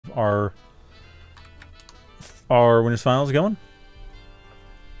our winners finals going.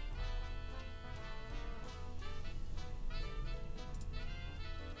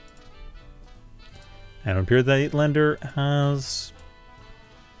 And it appears that Lender has...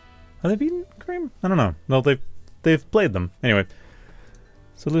 Have they beaten Cream? I don't know. Well, they've played them. Anyway.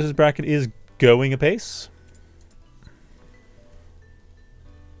 So losers bracket is going apace.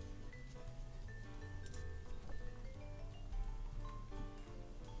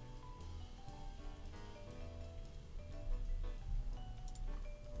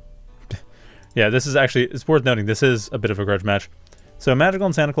 Yeah, this is actually, it's worth noting, this is a bit of a grudge match. So Magicall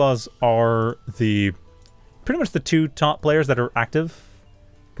and SantaClaws are pretty much the two top players that are active,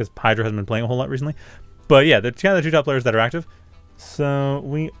 because Hydra hasn't been playing a whole lot recently. But yeah, they're kind of the two top players that are active. So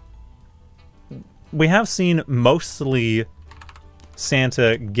we have seen mostly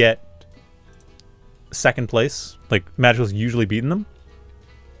Santa get second place. Like, Magicall's usually beaten them.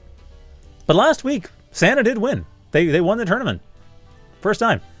 But last week, Santa did win. They won the tournament. First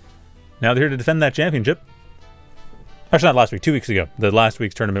time. Now they're here to defend that championship. Actually, not last week, 2 weeks ago. The last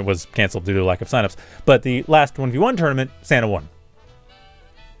week's tournament was canceled due to lack of signups. But the last 1v1 tournament, Santa won.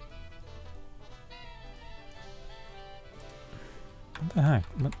 What the heck?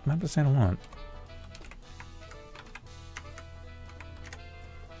 What does Santa want?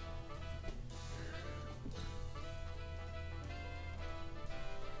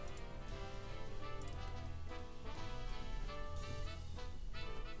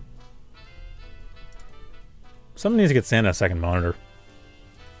 Someone needs to get Santa a second monitor.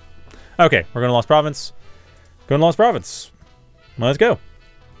 Okay, we're going to Lost Province. Going to Lost Province. Let's go.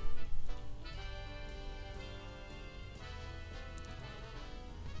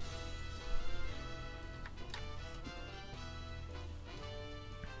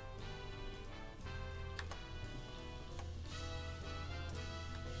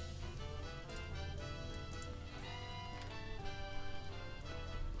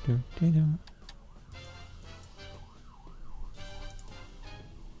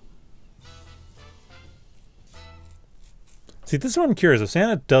 See, this is what I'm curious. If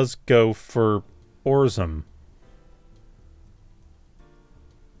Santa does go for Orzum,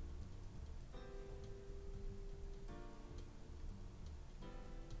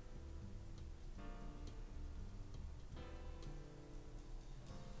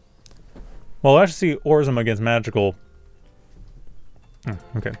 well, I actually see Orzum against Magicall. Oh,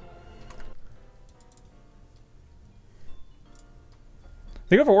 okay.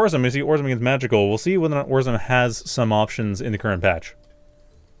 They go for Orzum. We see Orzum against Magicall. We'll see whether or not Orzum has some options in the current patch.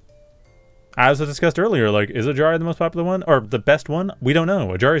 As I discussed earlier, like, is Ajari the most popular one? Or the best one? We don't know.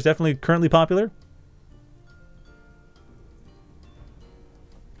 Ajari is definitely currently popular.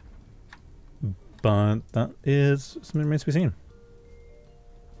 But that is something that remains to be seen.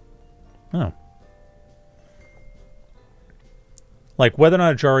 Oh. Like, whether or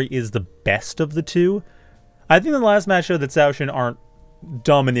not Ajari is the best of the two, I think in the last match showed that Zaoshin aren't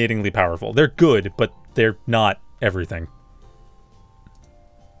dominatingly powerful. They're good, but they're not everything.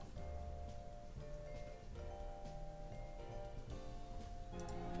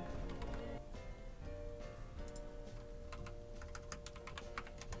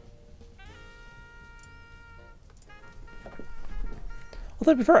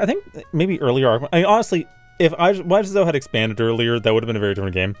 Although, to be fair, I think maybe earlier... I mean, honestly, if Wajizou had expanded earlier, that would have been a very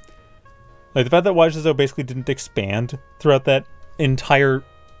different game. Like, the fact that Wajizou basically didn't expand throughout that entire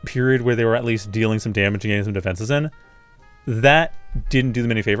period where they were at least dealing some damage and getting some defenses in, that didn't do them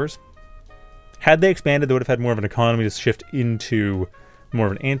any favors. Had they expanded, they would have had more of an economy to shift into more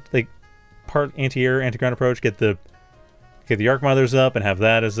of an part anti-air, anti-ground approach, get the Arc Mothers up and have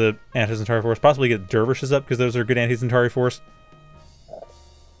that as a anti-Centauri force, possibly get Dervishes up because those are good anti-Centauri force.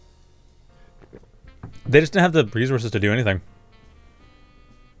 They just didn't have the resources to do anything.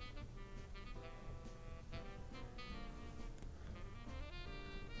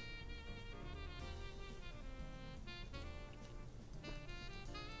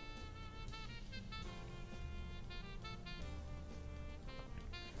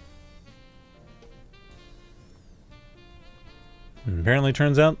 Apparently,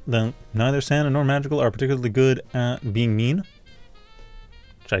 turns out that neither Santa nor Magicall are particularly good at being mean,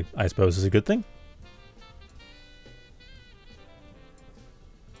 which I suppose is a good thing.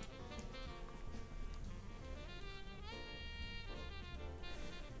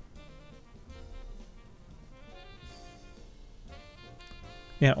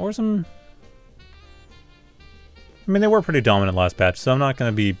 Yeah, Orzum... I mean, they were pretty dominant last patch, so I'm not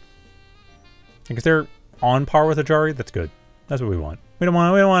going to be... Like, if they're on par with Ajari, that's good. That's what we want. We don't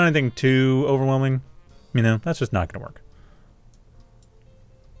want anything too overwhelming. You know, that's just not going to work.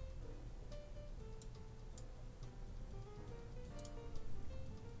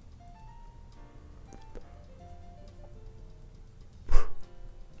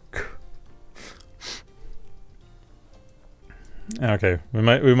 Okay, we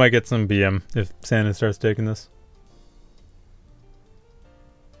might get some BM if Santa starts taking this.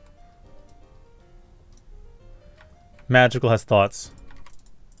 Magical has thoughts.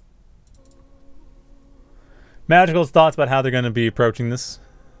 Magical's thoughts about how they're going to be approaching this.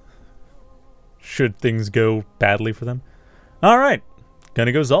 Should things go badly for them. Alright.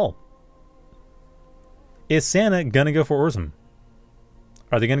 Gonna go Zul. Is Santa gonna go for Orzum?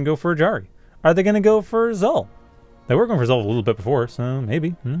 Are they gonna go for Ajari? Are they gonna go for Zul? They were going for Zul a little bit before, so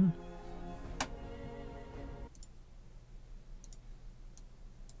maybe.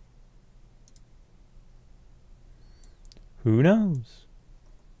 Who knows?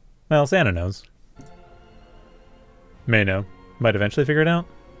 Well, Santa knows. May know. Might eventually figure it out.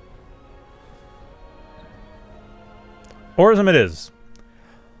 Orzum it is.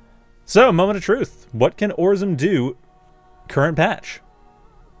 So, moment of truth. What can Orzum do current patch?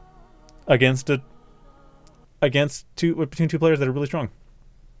 Between two players that are really strong.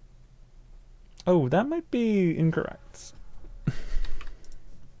 Oh, that might be incorrect. I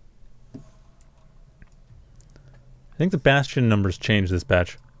think the Bastion numbers changed this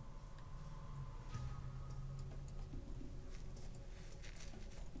patch.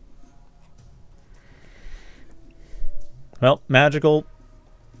 Well, Magicall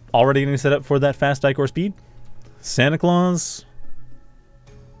already getting set up for that fast Icor speed. SantaClaws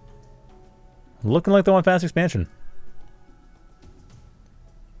looking like they want fast expansion.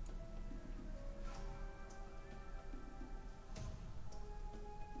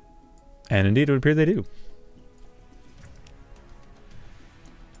 And indeed, it would appear they do.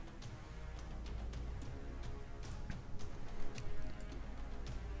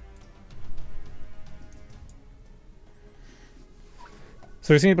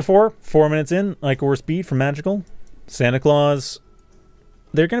 So we've seen it before. 4 minutes in, Icor speed from Magicall. SantaClaws,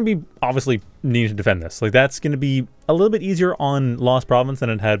 they're going to be obviously needing to defend this. Like, that's going to be a little bit easier on Lost Province than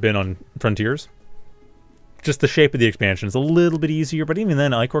it had been on Frontiers. Just the shape of the expansion is a little bit easier, but even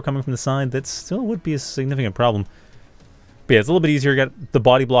then, Icor coming from the side, that still would be a significant problem. But yeah, it's a little bit easier. You got the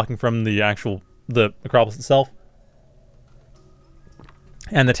body blocking from the Acropolis itself.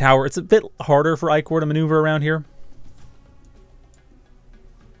 And the tower, it's a bit harder for Icor to maneuver around here.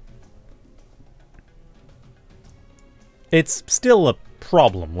 It's still a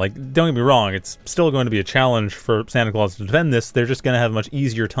problem. Like, don't get me wrong, it's still going to be a challenge for SantaClaws to defend this. They're just going to have a much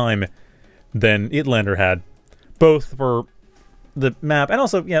easier time than Itlander had. Both for the map, and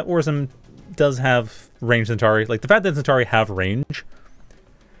also, yeah, Orzum does have range Centauri. Like, the fact that Centauri have range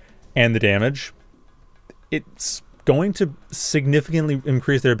and the damage, it's going to significantly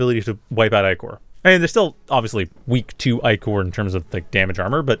increase their ability to wipe out Icor. I mean, they're still obviously weak to Icor in terms of, like, damage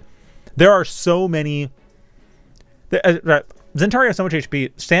armor, but there are so many... Centauri have so much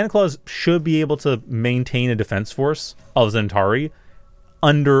HP. SantaClaws should be able to maintain a defense force of Centauri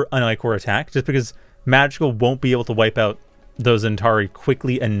under an Icor attack, just because Magicall won't be able to wipe out those Centauri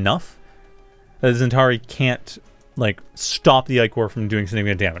quickly enough that Centauri can't, like, stop the Icor from doing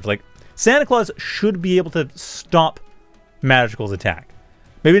significant damage. Like, SantaClaws should be able to stop Magicall's attack.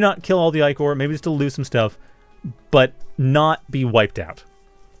 Maybe not kill all the Icor, maybe still lose some stuff, but not be wiped out.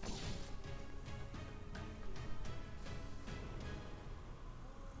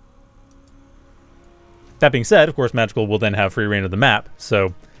 That being said, of course, Magicall will then have free reign of the map,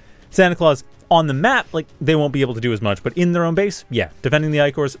 so SantaClaws on the map, like, they won't be able to do as much, but in their own base, yeah, defending the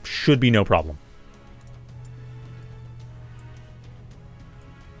Icors should be no problem.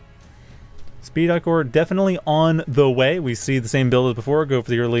 Speed Icor definitely on the way. We see the same build as before, go for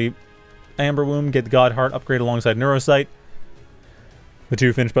the early Amber Womb, get the God Heart upgrade alongside Neurosight. The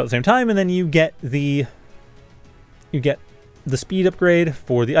two finish about the same time, and then you get the speed upgrade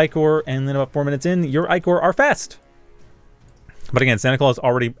for the Icor, and then about 4 minutes in, your Icor are fast. But again, SantaClaws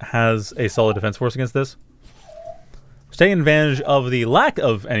already has a solid defense force against this. It's taking advantage of the lack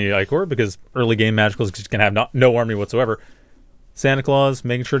of any Icor, because early game Magicall is just going to have no army whatsoever. SantaClaws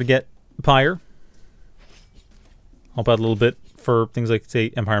making sure to get Pyre. Help out a little bit for things like,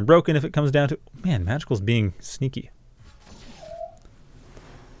 say, Empire Unbroken if it comes down to... Man, Magicall's being sneaky.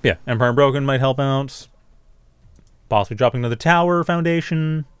 Yeah, Empire Unbroken might help out. Possibly dropping another tower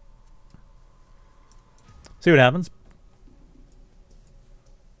foundation. See what happens.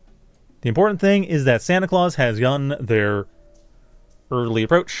 The important thing is that SantaClaws has done their early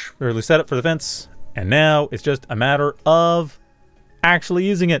approach, early setup for the fence, and now it's just a matter of actually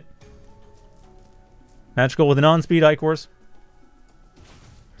using it. Magicall with the non-speed Icors.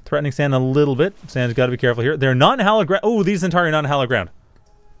 Threatening Santa a little bit. Santa's got to be careful here. They're not in hallowed ground. Oh, these Centauri are not in hallowed ground.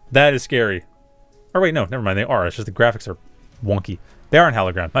 That is scary. Or wait, no, never mind. They are. It's just the graphics are wonky. They are in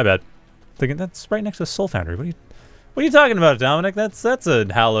hallowed ground. My bad. Thinking that's right next to the Soul Foundry. What are you... What are you talking about, Dominic? That's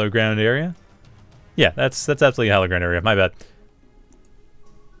a hallowed ground area. Yeah, that's absolutely a hallowed ground area. My bad.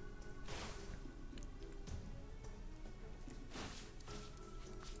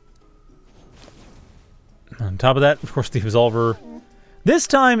 On top of that, of course, the Absolver. This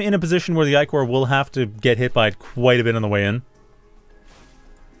time in a position where the Ichor will have to get hit by it quite a bit on the way in.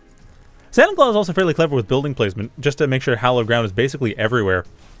 SantaClaws is also fairly clever with building placement, just to make sure hallowed ground is basically everywhere.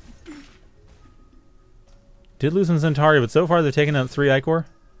 Did lose on Centauri, but so far they're taking out 3 Ichor.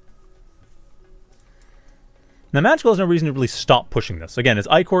 Now, Magicall has no reason to really stop pushing this. Again, it's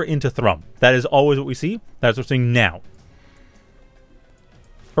Ichor into Thrum. That is always what we see. That's what we're seeing now.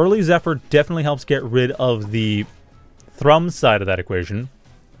 Early Zephyr definitely helps get rid of the Thrum side of that equation.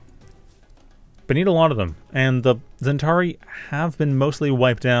 But need a lot of them. And the Centauri have been mostly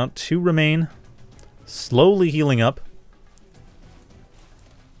wiped out. 2 remain. Slowly healing up.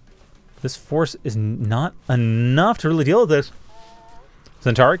 This force is not enough to really deal with this.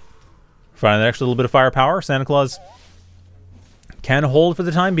 Centauri, finding an extra little bit of firepower. SantaClaws can hold for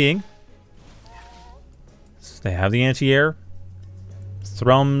the time being. So they have the anti-air.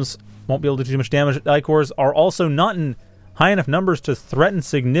 Thrums won't be able to do too much damage. Ichors are also not in high enough numbers to threaten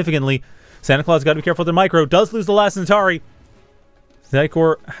significantly. SantaClaws got to be careful with their micro. Does lose the last Centauri. The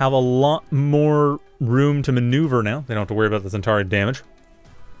Ichor have a lot more room to maneuver now. They don't have to worry about the Centauri damage.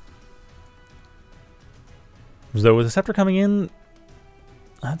 Though with the Scepter coming in,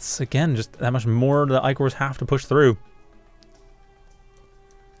 that's, again, just that much more the Ichors have to push through.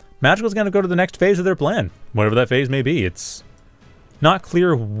 Magical's going to go to the next phase of their plan. Whatever that phase may be. It's not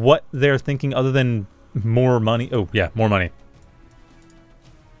clear what they're thinking other than more money. Oh, yeah, more money.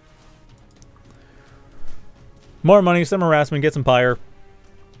 More money, some harassment, get some Pyre.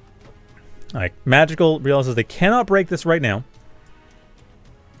 Like, Magicall realizes they cannot break this right now.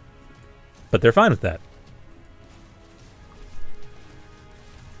 But they're fine with that.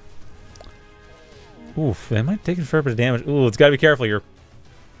 Oof, they might take a fair bit of damage. Ooh, it's gotta be careful here.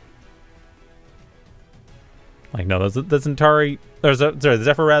 Like, no, the Centauri, or sorry, the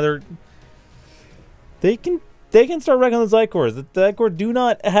Zephyr rather, they can start wrecking those Ichors. The Ichor do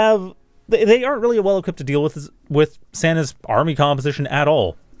not have, they aren't really well equipped to deal with Santa's army composition at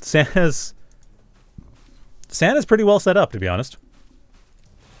all. Santa's pretty well set up, to be honest.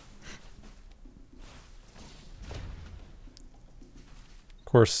 Of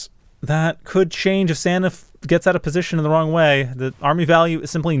course, that could change if Santa gets out of position in the wrong way. The army value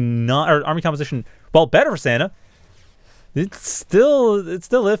is simply not, or army composition, well, better for Santa. It's still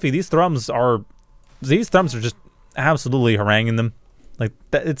iffy. These Thrums are just absolutely haranguing them. Like,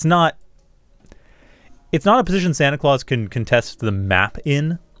 it's not a position SantaClaws can contest the map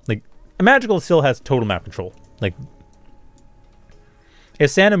in. Like, Magicall still has total map control. Like,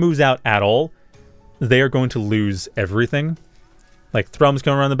 if Santa moves out at all, they are going to lose everything. Like, Thrums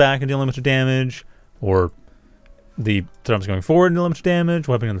going around the back and dealing much damage, or the Thrums going forward and dealing much damage,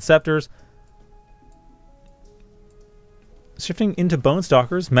 wiping on the Scepters. Shifting into Bone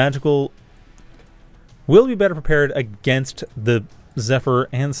Stalkers, Magicall will be better prepared against the Zephyr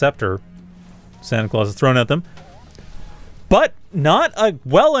and Scepter SantaClaws has thrown at them. But not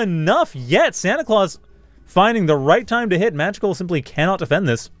well enough yet. SantaClaws finding the right time to hit. Magicall simply cannot defend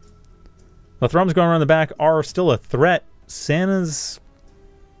this. The Thrums going around the back are still a threat. Santa's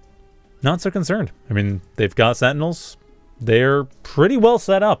not so concerned. I mean, they've got Sentinels. They're pretty well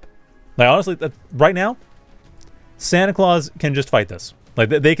set up. Like, honestly, right now, SantaClaws can just fight this. Like,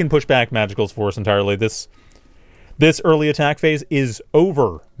 they can push back Magicall's force entirely. This early attack phase is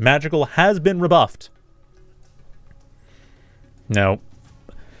over. Magicall has been rebuffed. Now,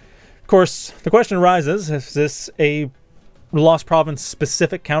 of course, the question arises, is this a Lost Province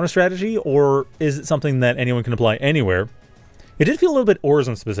specific counter strategy, or is it something that anyone can apply anywhere? It did feel a little bit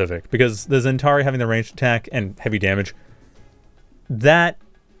Orzum specific, because the Centauri having the ranged attack and heavy damage, that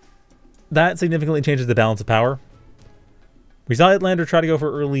significantly changes the balance of power. We saw Outlander try to go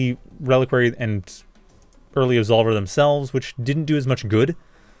for early Reliquary and early Absolver themselves, which didn't do as much good.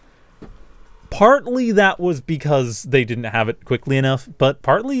 Partly that was because they didn't have it quickly enough, but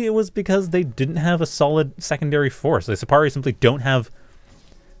partly it was because they didn't have a solid secondary force. The Sipari simply don't have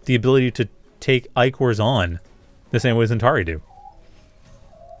the ability to take Ichors on the same way Centauri do.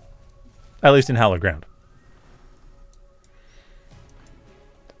 At least in hallowed ground.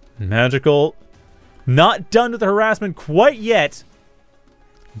 Magicall not done with the harassment quite yet.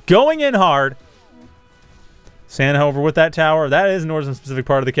 Going in hard. Santa, however, with that tower, that is an Orzum specific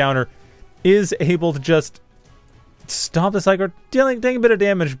part of the counter, is able to just stop this Ichor, taking a bit of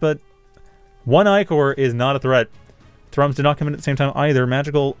damage, but one Ichor is not a threat. Thrums did not come in at the same time either.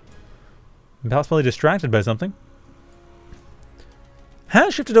 Magicall possibly distracted by something.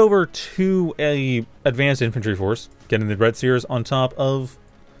 has shifted over to a advanced infantry force, getting the Red Seers on top of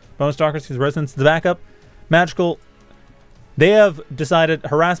Bone Stalkers, whose Resonance the backup. Magicall, they have decided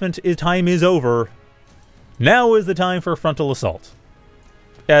harassment time is over. Now is the time for a frontal assault.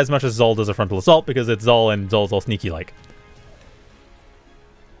 As much as Zol does a frontal assault, because it's Zol and Zol's all sneaky-like.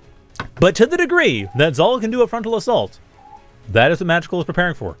 But to the degree that Zol can do a frontal assault, that is what Magicall is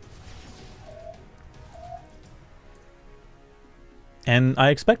preparing for. And I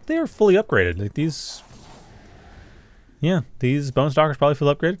expect they're fully upgraded. Like these... Yeah, these Bone Stalkers probably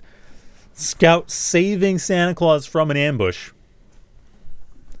feel upgraded. Scout saving SantaClaws from an ambush.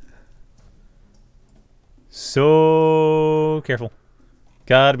 So careful.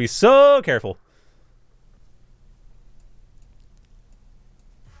 Gotta be so careful.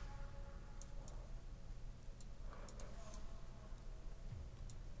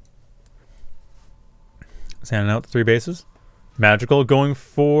 Sanding out the 3 bases. Magicall going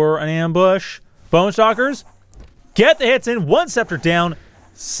for an ambush. Bone Stalkers get the hits in. 1 scepter down.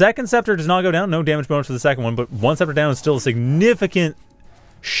 Second scepter does not go down. No damage bonus for the second one, but 1 scepter down is still a significant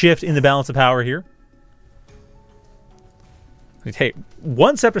shift in the balance of power here. Hey,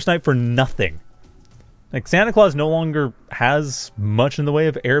 1 scepter snipe for nothing. Like, SantaClaws no longer has much in the way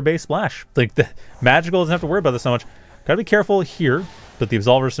of air-based splash. Like, the Magicall doesn't have to worry about this so much. Gotta be careful here, but the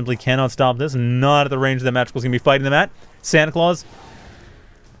Absolver simply cannot stop this. Not at the range that Magicall's gonna be fighting them at. SantaClaws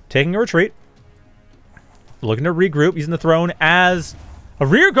taking a retreat. Looking to regroup, using the throne as a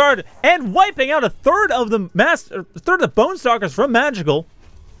rear guard, and wiping out a third of the Bone Stalkers from Magicall.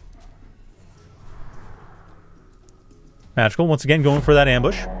 Magicall once again going for that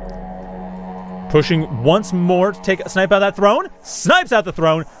ambush. Pushing once more to take a snipe out that throne. Snipes out the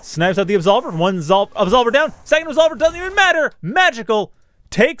throne. Snipes out the Absolver. 1 Absolver down. Second Absolver doesn't even matter. Magicall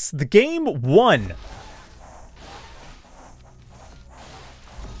takes the game 1.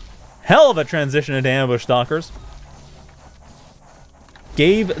 Hell of a transition into ambush stalkers.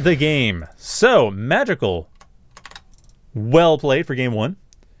 Gave the game. So, Magicall. Well played for game 1.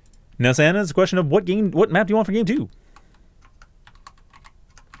 Now, Santa, it's a question of what map do you want for game 2?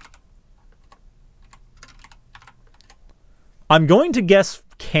 I'm going to guess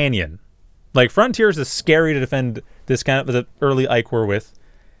Canyon. Like, Frontiers is scary to defend this kind of the early Ichor with.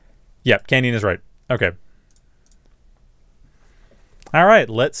 Yep, Canyon is right. Okay. All right,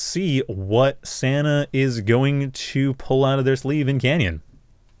 let's see what Santa is going to pull out of their sleeve in Canyon.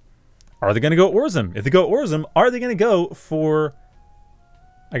 Are they going to go Orzum? If they go Orzum, are they going to go for...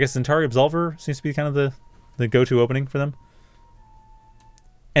 I guess Centauri Absolver seems to be kind of the go-to opening for them.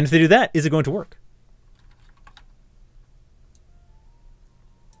 And if they do that, is it going to work?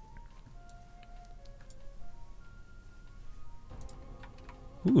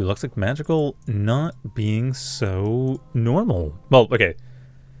 Ooh, looks like Magicall not being so normal. Well, okay.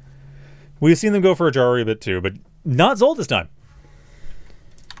 We've seen them go for Ajari a bit too, but not Zol this time.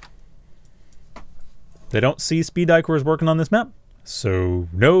 They don't see Speed Ichors working on this map, so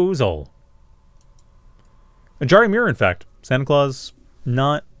no Zol. Ajari Mirror, in fact. SantaClaws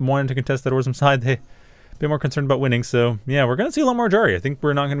not wanting to contest that Orzum side. They a bit more concerned about winning, so yeah, we're going to see a lot more Ajari. I think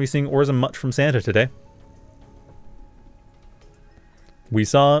we're not going to be seeing Orzum much from Santa today. We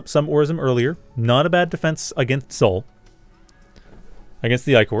saw some Orzum earlier. Not a bad defense against Zol. Against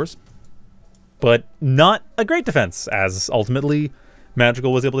the Ichors. But not a great defense, as ultimately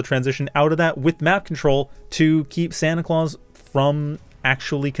Magicall was able to transition out of that with map control to keep SantaClaws from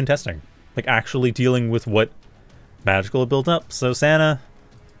actually contesting. Like, actually dealing with what Magicall had built up. So Santa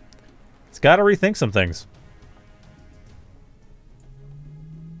has got to rethink some things.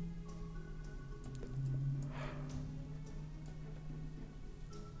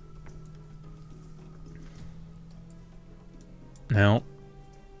 Now,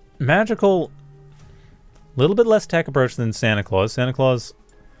 Magicall, a little bit less tech approach than SantaClaws. SantaClaws,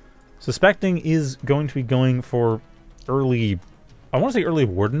 suspecting, is going to be going for early, I want to say early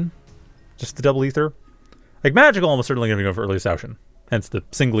Warden, just the double ether. Like, Magicall almost certainly going to be going for early Saoshin, hence the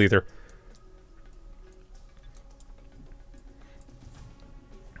single ether.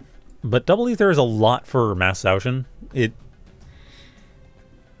 But double ether is a lot for mass Saoshin.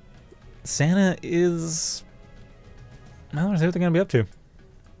 Santa is... I don't know what they're going to be up to.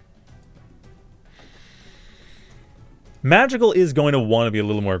 Magicall is going to want to be a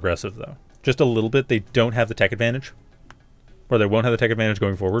little more aggressive, though. Just a little bit. They don't have the tech advantage. Or they won't have the tech advantage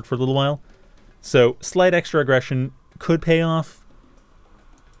going forward for a little while. So, slight extra aggression could pay off.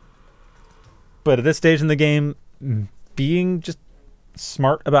 But at this stage in the game, being just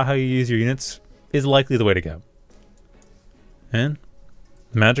smart about how you use your units is likely the way to go. And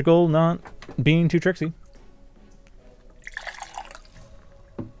Magicall not being too tricksy.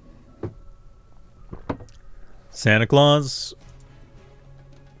 SantaClaws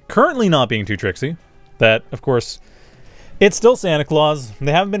currently not being too tricksy. That, of course, it's still SantaClaws.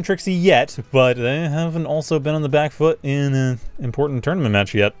 They haven't been tricksy yet, but they haven't also been on the back foot in an important tournament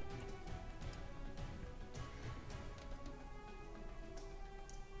match yet.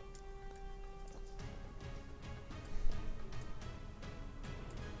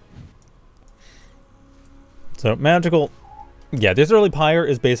 So, Magical... Yeah, this early Pyre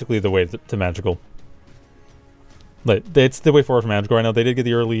is basically the way to Magical. Like, it's the way forward for Magical right now. They did get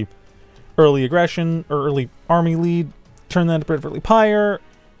the early aggression, or early army lead. Turn that into early Pyre.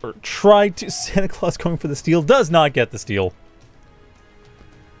 Or try to... SantaClaws going for the steal. Does not get the steal.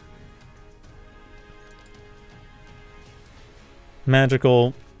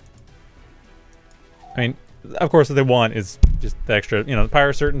 Magical... I mean, of course, what they want is just the extra, you know, the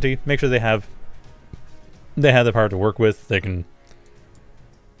Pyre certainty. Make sure they have the power to work with. They can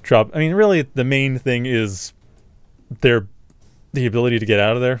drop... I mean, really, the main thing is the ability to get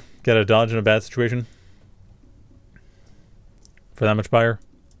out of there. Get a dodge in a bad situation. For that much Pyre.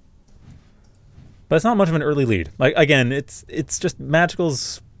 But it's not much of an early lead. Like, again, it's just Magical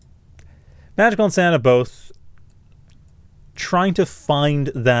and Santa both trying to find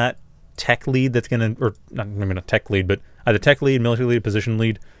that tech lead that's going to... Or, not, maybe not tech lead, but either tech lead, military lead, position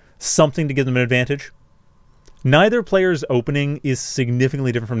lead. Something to give them an advantage. Neither player's opening is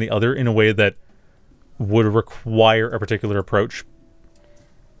significantly different from the other in a way that would require a particular approach.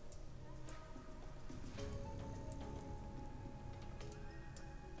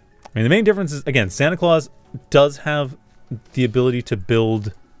 I mean, the main difference is, again, SantaClaws does have the ability to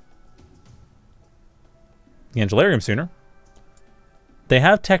build the Angelarium sooner. They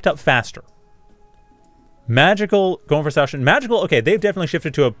have teched up faster. Magical, going for Session. Magical, okay, they've definitely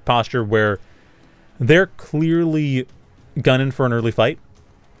shifted to a posture where they're clearly gunning for an early fight.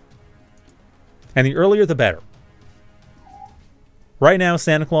 And the earlier, the better. Right now,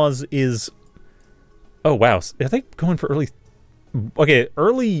 SantaClaws is... Oh, wow. Are they going for early... Okay,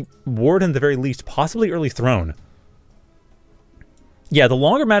 early Warden at the very least. Possibly early Throne. Yeah, the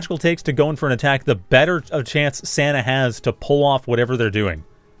longer Magical takes to go in for an attack, the better a chance Santa has to pull off whatever they're doing.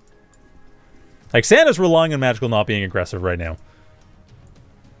 Like, Santa's relying on Magical not being aggressive right now.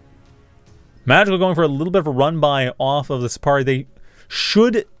 Magical going for a little bit of a run-by off of the Safari. They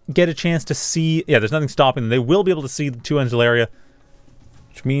should get a chance to see... Yeah, there's nothing stopping them. They will be able to see the 2 Angelaria,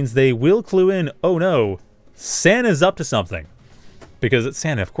 which means they will clue in, oh no, Santa's up to something. Because it's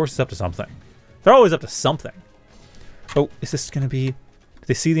Santa, of course it's up to something. They're always up to something. Oh, is this going to be... Do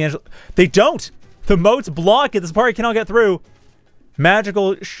they see the Angel... They don't! The moats block it. The Safari cannot get through.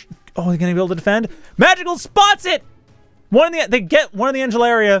 Magical... Oh, they're going to be able to defend? Magical spots it! They get one of the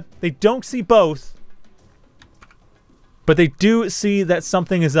Angelaria. They don't see both. But they do see that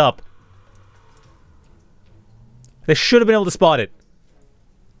something is up. They should have been able to spot it.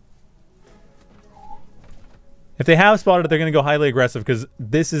 If they have spotted it, they're going to go highly aggressive because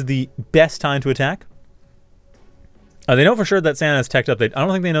this is the best time to attack. They know for sure that Santa is teched up. I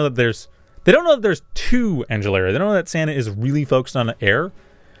don't think they know that there's... They don't know that there's 2 Angelaria. They don't know that Santa is really focused on air.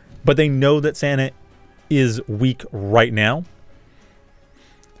 But they know that Santa is weak right now.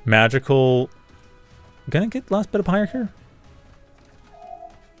 Magical... Gonna get last bit of Pyre here?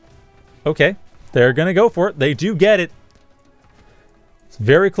 Okay. They're gonna go for it. They do get it. It's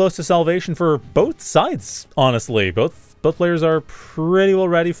very close to salvation for both sides, honestly. Both players are pretty well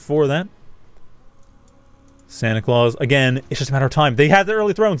ready for that. SantaClaws, again, it's just a matter of time. They have the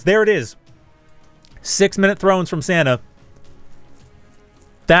early thrones. There it is. 6-minute thrones from Santa.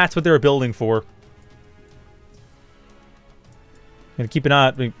 That's what they're building for. And keep an eye.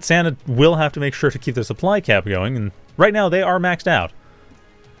 I mean, Santa will have to make sure to keep their supply cap going, and right now they are maxed out.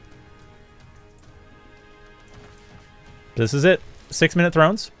 This is it. 6-minute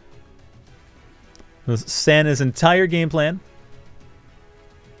thrones. This is Santa's entire game plan.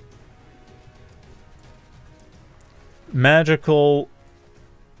 Magical.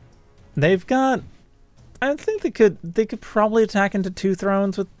 They've got... I think they could probably attack into 2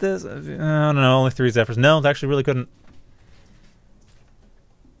 thrones with this. I don't know, only 3 Zephyrs. No, they actually really couldn't.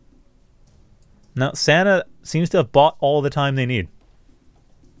 No, Santa seems to have bought all the time they need.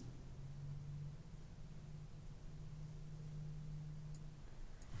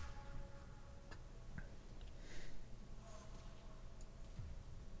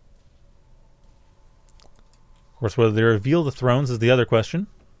 Of course, whether they reveal the thrones is the other question.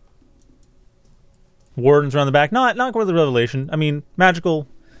 Wardens around the back. Not quite the revelation. I mean, Magical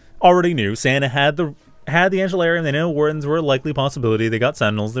already knew. Santa had the Angelarium. They know Wardens were a likely possibility. They got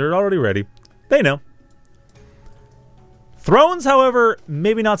Sentinels. They're already ready. They know. Thrones, however,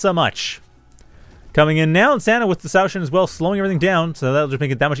 maybe not so much. Coming in now, and Santa with the Saoshin as well, slowing everything down, so that'll just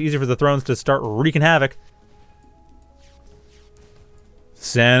make it that much easier for the Thrones to start wreaking havoc.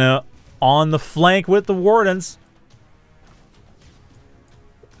 Santa on the flank with the Wardens.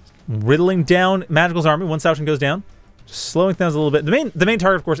 Riddling down Magical's army. One Saoshin goes down. Just slowing things a little bit. The main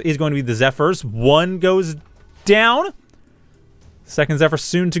target, of course, is going to be the Zephyrs. One goes down. Second Zephyr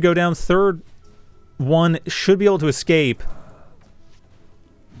soon to go down. Third one should be able to escape.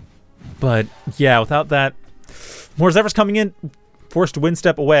 But, yeah, without that... More Zephyrs coming in. Forced to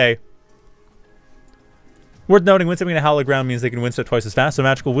windstep away. Worth noting, windstepping a hallowed ground means they can windstep twice as fast, so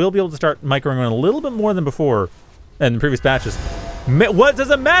Magical will be able to start microing on a little bit more than before in the previous patches. What does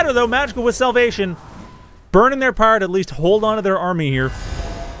it matter, though? Magical with Salvation. Burning their Pyre to at least hold on to their army here.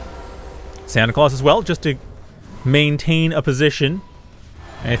 SantaClaws as well, just to maintain a position.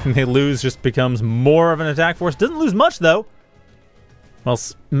 Anything they lose just becomes more of an attack force. Doesn't lose much, though. Well,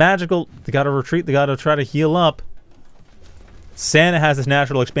 Magical, they gotta retreat, they gotta try to heal up. Santa has this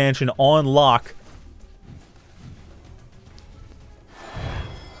natural expansion on lock.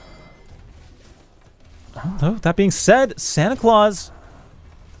 Although, that being said, SantaClaws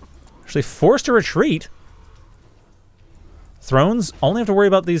actually forced to retreat. Thrones only have to worry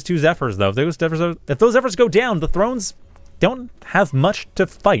about these two Zephyrs, though. If those Zephyrs go down, the Thrones don't have much to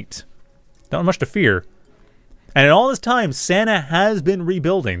fight. Don't have much to fear. And in all this time, Santa has been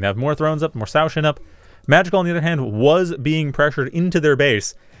rebuilding. They have more Thrones up, more Saoshin up. Magical, on the other hand, was being pressured into their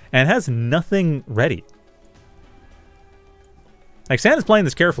base and has nothing ready. Like, Santa's playing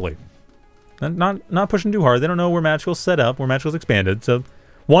this carefully. Not pushing too hard. They don't know where Magical's set up, where Magical's expanded, so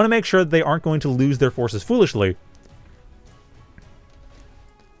want to make sure that they aren't going to lose their forces foolishly.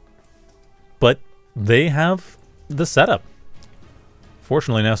 But they have the setup.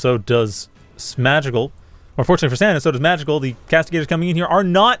 Fortunately now, so does Magical. Or fortunately for Santa, so does Magical. The Castigators coming in here are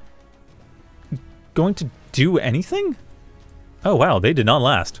not going to do anything? Oh wow, they did not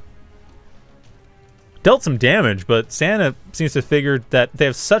last. Dealt some damage, but Santa seems to have figured that they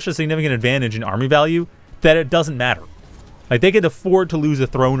have such a significant advantage in army value that it doesn't matter. Like, they could afford to lose a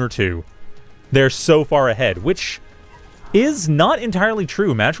throne or two. They're so far ahead, which is not entirely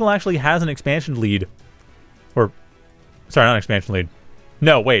true. Magical actually has an expansion lead. Or, sorry, not an expansion lead.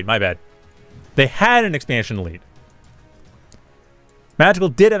 No, wait, my bad. They had an expansion lead. Magical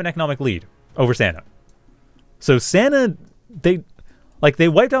did have an economic lead over Santa. So Santa, they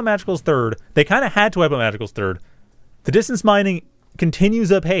wiped out Magical's third. They kind of had to wipe out Magical's third. The distance mining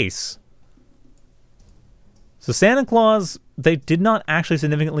continues apace. So SantaClaws, they did not actually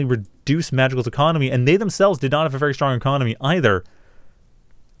significantly reduce Magical's economy, and they themselves did not have a very strong economy either.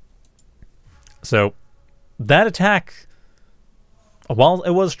 So that attack, while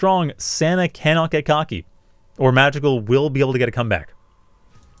it was strong, Santa cannot get cocky, or Magical will be able to get a comeback.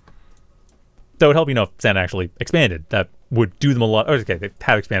 That would help, you know, if Santa actually expanded. That would do them a lot. Oh, okay, they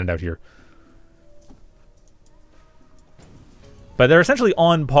have expanded out here. But they're essentially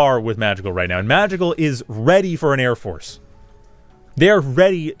on par with Magical right now. And Magical is ready for an Air Force. They're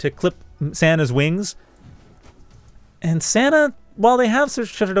ready to clip Santa's wings. And Santa, while they have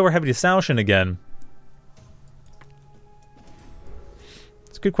shifted over heavy to Saoshin again,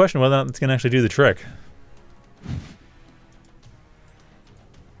 it's a good question whether or not it's going to actually do the trick.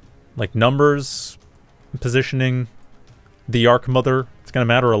 Like numbers, positioning, the Arc Mother, it's going to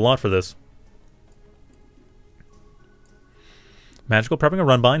matter a lot for this. Magical prepping a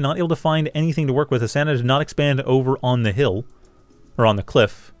run by, not able to find anything to work with as Santa did not expand over on the hill, or on the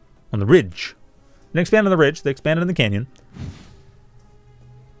cliff, on the ridge. They didn't expand on the ridge, they expanded in the canyon.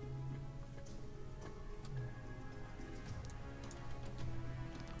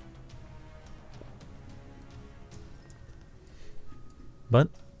 But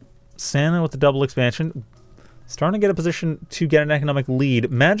Santa with the double expansion, starting to get a position to get an economic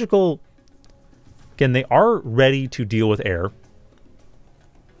lead. Magical, again, they are ready to deal with air.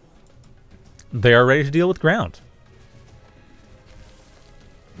 They are ready to deal with ground.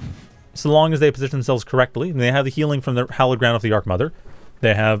 So long as they position themselves correctly. They have the healing from the hallowed ground of the Arc Mother.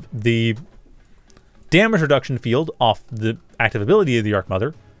 They have the damage reduction field off the active ability of the Arc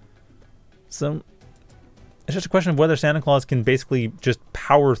Mother. So it's just a question of whether SantaClaws can basically just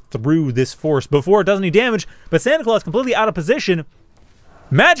power through this force before it does any damage. But SantaClaws is completely out of position.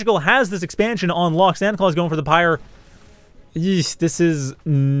 Magical has this expansion on lock. SantaClaws going for the Pyre. Yeesh, this is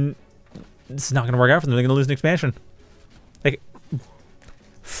not going to work out for them. They're going to lose an expansion. Like,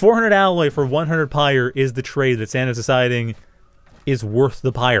 400 alloy for 100 Pyre is the trade that Santa's deciding is worth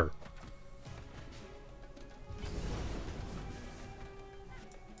the Pyre.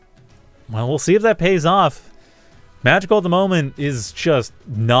 Well, we'll see if that pays off. Magicall at the moment is just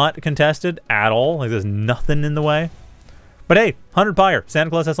not contested at all. Like, there's nothing in the way. But hey, 100 Pyre.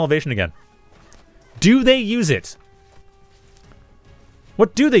 SantaClaws has Salvation again. Do they use it?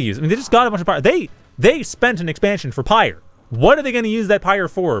 What do they use? I mean, they just got a bunch of Pyre. They spent an expansion for Pyre. What are they going to use that Pyre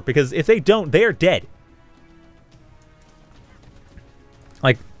for? Because if they don't, they are dead.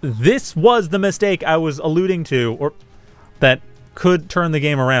 Like, this was the mistake I was alluding to, or that could turn the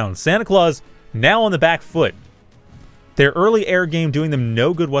game around. SantaClaws now on the back foot. Their early air game doing them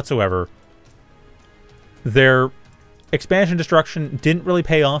no good whatsoever. Their expansion destruction didn't really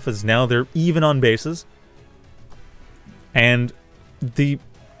pay off, as now they're even on bases. And the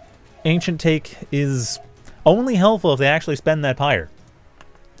Ancient take is only helpful if they actually spend that Pyre.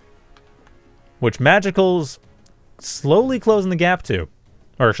 Which Magicall's slowly closing the gap to.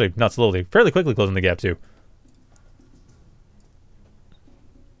 Or actually, not slowly, fairly quickly closing the gap to.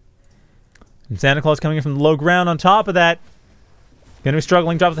 And SantaClaws coming in from the low ground on top of that. Going to be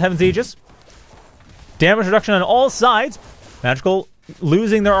struggling, drops the Heaven's Aegis. Damage reduction on all sides. Magicall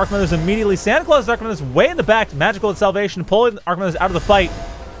losing their Archmother's immediately. SantaClaws' Archmother's way in the back. Magicall at Salvation, pulling Archmother's out of the fight.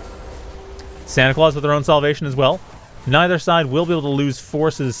 SantaClaws with their own Salvation as well. Neither side will be able to lose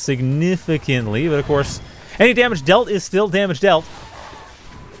forces significantly, but of course, any damage dealt is still damage dealt.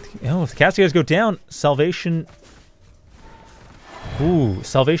 Oh, if the Castigators go down, Salvation... Ooh,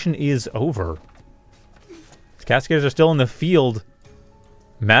 Salvation is over. The Castigators are still in the field.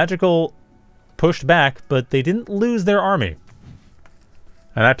 Magicall pushed back, but they didn't lose their army.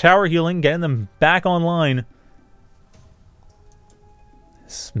 And that tower healing, getting them back online,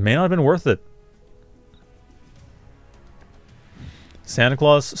 this may not have been worth it.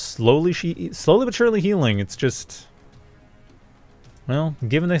 SantaClaws slowly but surely healing. It's just... Well,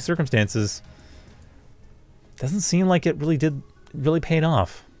 given the circumstances, doesn't seem like it really paid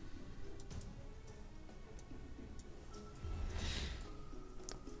off.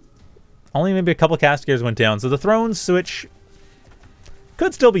 Only maybe a couple Castigators went down, so the Throne switch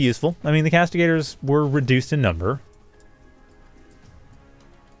could still be useful. I mean, the Castigators were reduced in number.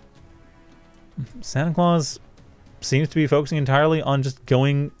 SantaClaws seems to be focusing entirely on just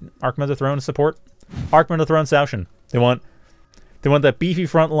going Archmother Throne support. Archmother Throne Saushin. They want that beefy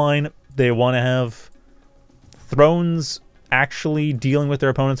front line. They want to have Thrones actually dealing with their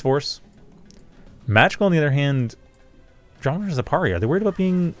opponent's force. Magicall, on the other hand, John Zapari, are they worried about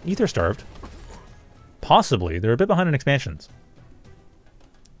being Ether Starved? Possibly. They're a bit behind in expansions.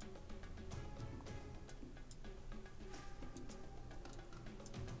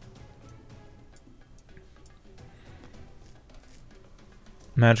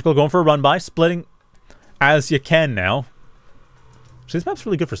 Magicall going for a run by, splitting as you can now. Actually, this map's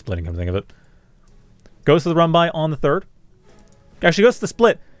really good for splitting, come to think of it. Goes to the run by on the third. Actually goes to the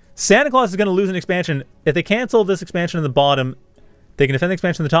split. SantaClaws is going to lose an expansion. If they cancel this expansion in the bottom, they can defend the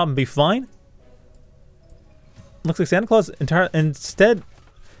expansion in the top and be fine. Looks like SantaClaws instead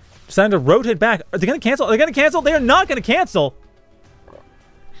deciding to rotate back. Are they going to cancel? Are they going to cancel? They are not going to cancel.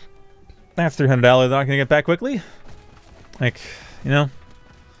 That's $300 they're not going to get back quickly. Like, you know.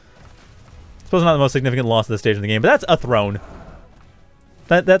 I suppose not the most significant loss at this stage in the game, but that's a throne.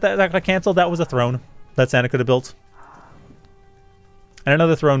 That got canceled. That was a throne that Santa could have built. And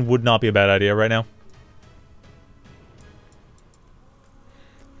another throne would not be a bad idea right now.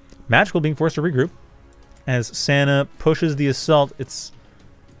 Magicall being forced to regroup as Santa pushes the assault. It's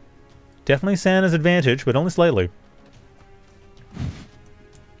definitely Santa's advantage, but only slightly.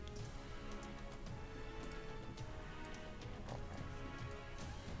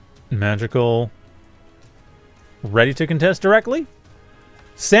 Magicall ready to contest directly.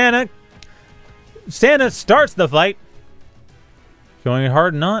 Santa starts the fight. Going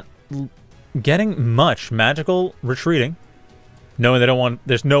hard, not getting much. Magicall retreating. Knowing they don't want...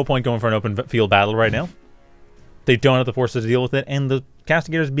 There's no point going for an open field battle right now. They don't have the forces to deal with it. And the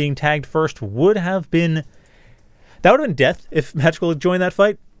Castigators being tagged first would have been... That would have been death if Magicall had joined that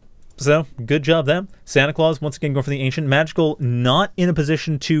fight. So, good job them. SantaClaws once again going for the Ancient. Magicall not in a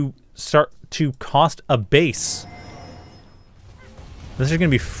position to start to cost a base. This is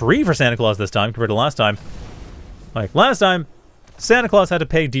going to be free for SantaClaws this time compared to last time. Like, last time... SantaClaws had to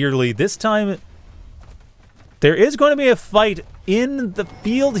pay dearly. This time, there is going to be a fight in the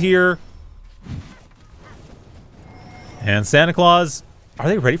field here. And SantaClaws, are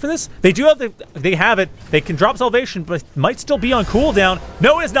they ready for this? They do have they have it. They can drop Salvation, but might still be on cooldown.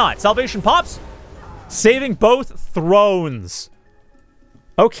 No, it is not. Salvation pops, saving both thrones.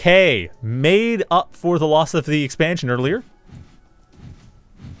 Okay, made up for the loss of the expansion earlier.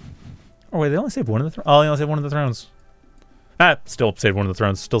 Oh wait, they only saved one of the thrones. Oh, they only saved one of the thrones. Ah, still saved one of the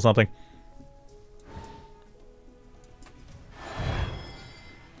thrones. Still something.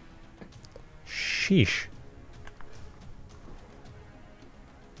 Sheesh.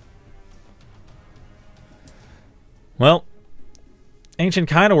 Well, Ancient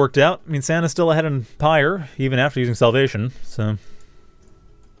kind of worked out. I mean, Santa's still ahead in Pyre, even after using Salvation, so...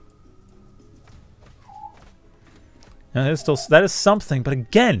 that is something, but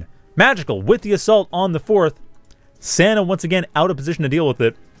again, Magical with the Assault on the 4th. Santa once again out of position to deal with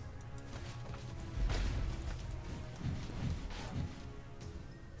it.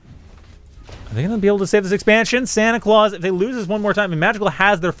 Are they going to be able to save this expansion? SantaClaws, if they lose this one more time, and Magical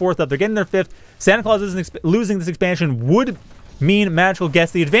has their 4th up, they're getting their 5th. SantaClaws losing this expansion would mean Magical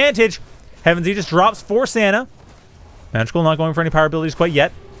gets the advantage. Heaven's Aegis drops for Santa. Magical not going for any power abilities quite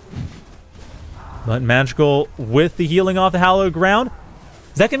yet. But Magical with the healing off the hallowed ground.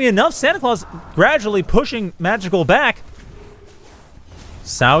 Is that going to be enough? SantaClaws gradually pushing Magical back.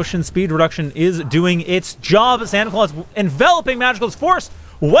 Saoshin speed reduction is doing its job. SantaClaws enveloping Magical's force,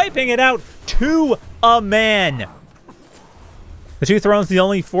 wiping it out to a man. The Two Thrones, the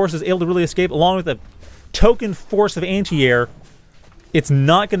only force is able to really escape, along with the token force of anti-air. It's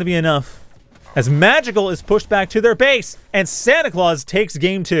not going to be enough, as Magical is pushed back to their base, and SantaClaws takes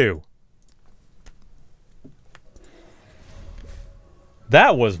game 2.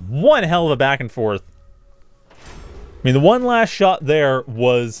 That was one hell of a back and forth. I mean, the one last shot there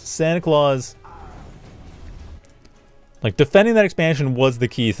was SantaClaws. Like, defending that expansion was the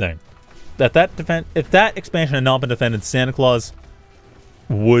key thing. If that expansion had not been defended, SantaClaws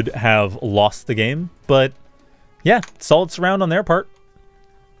would have lost the game. But, yeah, solid surround on their part.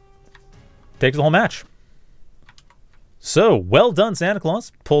 Takes the whole match. So, well done,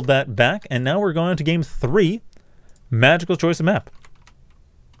 SantaClaws. Pulled that back, and now we're going on to game 3. Magical choice of map.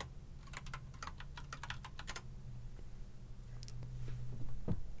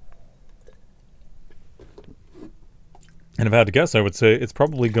 And if I had to guess, I would say it's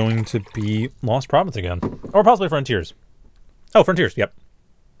probably going to be Lost Province again. Or possibly Frontiers. Oh, Frontiers, yep.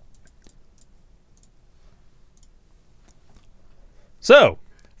 So,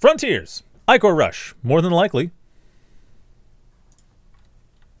 Frontiers. Ichor Rush, more than likely.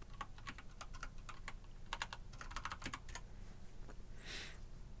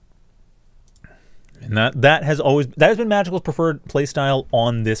 And that has been Magical's preferred playstyle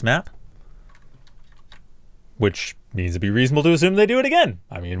on this map. Which needs to be reasonable to assume they do it again.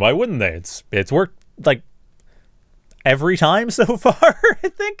 I mean, why wouldn't they? It's worked, like, every time so far, I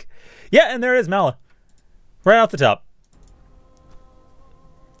think. Yeah, and there is Mala. Right off the top.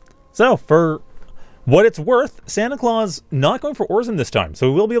 So, for what it's worth, SantaClaws not going for Orzum this time.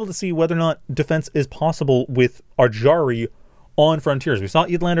 So we will be able to see whether or not defense is possible with Ajari on Frontiers. We saw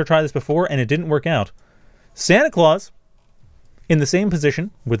Eidlander try this before, and it didn't work out. SantaClaws, in the same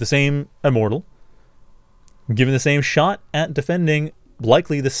position, with the same Immortal, given the same shot at defending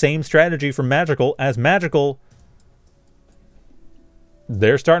likely the same strategy from Magical as Magical.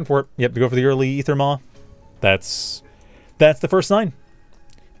 They're starting for it. Yep, to go for the early Ether Maw. That's the first sign.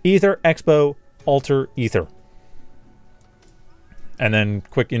 Ether, Expo, Alter, Ether. And then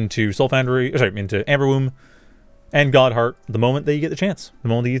quick into Soul Foundry, into Amber Womb and Godheart the moment that you get the chance. The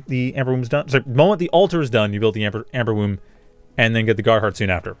moment the Amber Womb's done. Sorry, the moment the Altar is done, you build the Amber Womb and then get the Godheart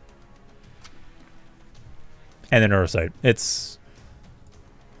soon after. And then Neurosite.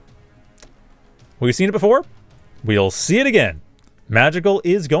 We've seen it before. We'll see it again. Magical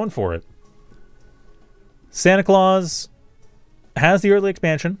is going for it. SantaClaws has the early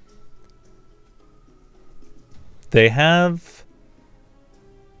expansion. They have...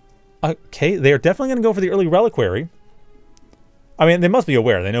 Okay, they're definitely going to go for the early Reliquary. I mean, they must be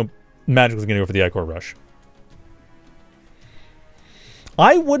aware. They know Magical's going to go for the Ichor Rush.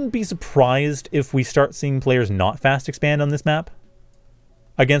 I wouldn't be surprised if we start seeing players not fast expand on this map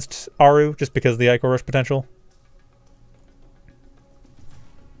against Aru, just because of the Ichor Rush potential.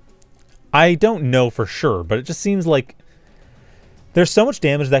 I don't know for sure, but it just seems like there's so much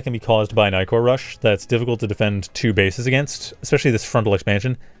damage that can be caused by an Ichor Rush that's difficult to defend 2 bases against, especially this frontal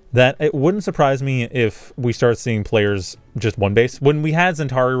expansion, that it wouldn't surprise me if we start seeing players just 1 base. When we had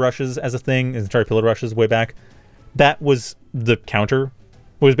Zentari Rushes as a thing, Zentari Pillar Rushes way back, that was the counter.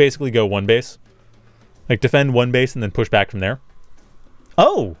 Was basically go 1 base. Like, defend 1 base and then push back from there.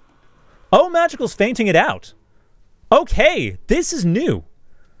 Oh! Oh, Magical's fainting it out. Okay, this is new.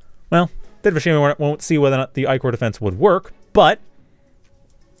 Well, bit of a shame we won't see whether or not the Ichor defense would work, but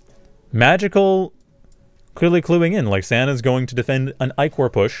Magical clearly cluing in, like Santa's going to defend an Ichor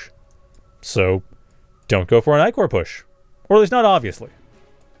push, so don't go for an Ichor push. Or at least not obviously.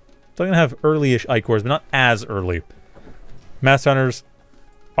 They're going to have early-ish Ichors, but not as early. Master Hunters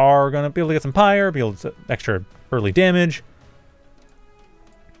are going to be able to get some Pyre, be able to extra early damage.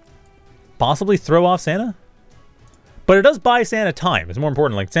 possibly throw off Santa. But it does buy Santa time. It's more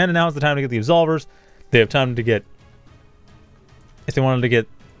important. Like, Santa now is the time to get the Absolvers. They have time to get... If they wanted to get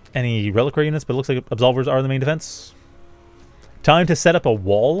any Reliquary units, but it looks like Absolvers are the main defense. Time to set up a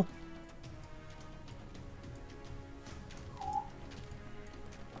wall.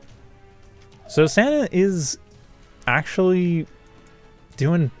 So Santa is actually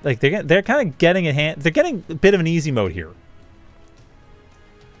doing... Like, they're kind of getting a hand... They're getting a bit of an easy mode here.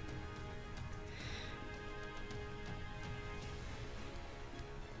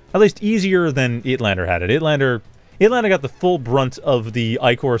 At least easier than Itlander had it. Itlander got the full brunt of the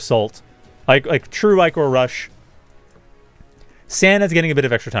Ichor assault. Like true Ichor rush. Santa's getting a bit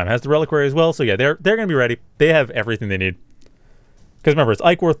of extra time. Has the Reliquary as well, so yeah, they're going to be ready. They have everything they need. Because remember, it's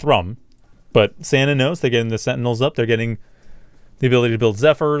Ichor Thrum. But Santa knows they're getting the Sentinels up. They're getting the ability to build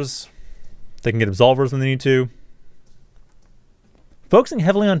Zephyrs. They can get Absolvers when they need to. Focusing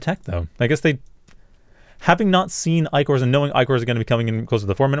heavily on tech, though. I guess they... Having not seen Ichors and knowing Ichors are going to be coming in close to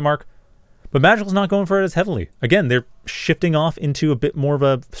the 4-minute mark, but Magical's not going for it as heavily. Again, they're shifting off into a bit more of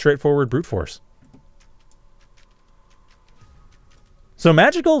a straightforward brute force. So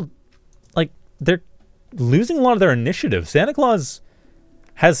Magical, like, they're losing a lot of their initiative. SantaClaws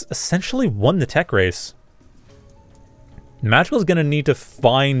has essentially won the tech race. Magical's going to need to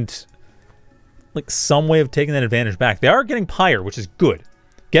find, like, some way of taking that advantage back. They are getting Pyre, which is good.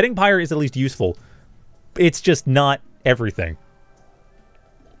 Getting Pyre is at least useful. It's just not everything.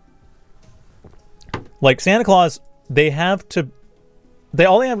 Like, SantaClaws,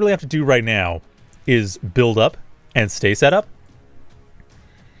 all they really have to do right now is build up and stay set up.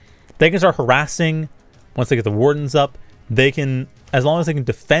 They can start harassing once they get the Wardens up. They can, as long as they can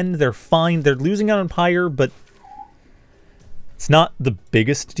defend, they're fine. They're losing out on Pyre, but it's not the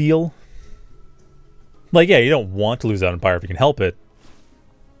biggest deal. Like, yeah, you don't want to lose out on Pyre if you can help it.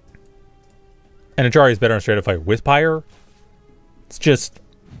 And Ajari is better in straight-up fight with Pyre. It's just...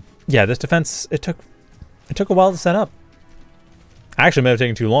 Yeah, this defense, it took a while to set up. Actually, it might have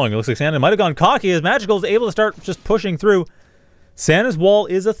taken too long. It looks like Santa might have gone cocky as Magicall is able to start just pushing through. Santa's wall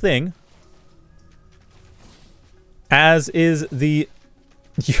is a thing. As is the...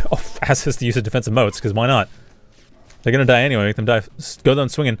 as is the use of defensive moats, because why not? They're going to die anyway. Make them die. Go down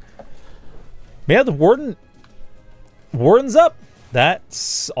swinging. But yeah, the Warden... Warden's up.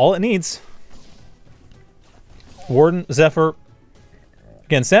 That's all it needs. Warden, Zephyr.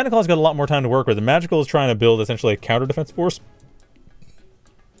 Again, SantaClaws got a lot more time to work with. The Magicall is trying to build essentially a counter defense force.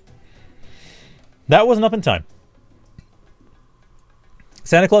 That wasn't up in time.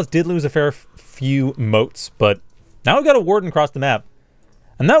 SantaClaws did lose a fair few moats, but now we've got a Warden across the map.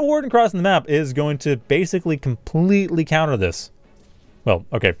 And that Warden crossing the map is going to basically completely counter this. Well,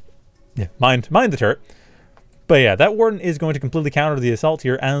 okay. Yeah, mind the turret. But yeah, that Warden is going to completely counter the assault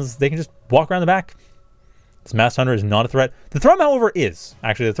here as they can just walk around the back. This Masked Hunter is not a threat. The Thrum, however, is.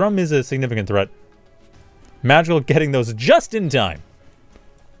 Actually, the Thrum is a significant threat. Magicall getting those just in time.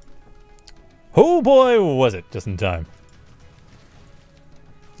 Oh boy, was it just in time.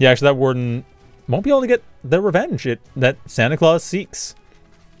 Yeah, actually, that Warden won't be able to get the revenge that SantaClaws seeks.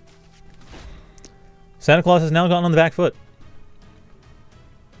 SantaClaws has now gotten on the back foot.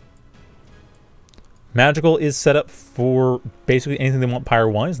 Magicall is set up for basically anything they want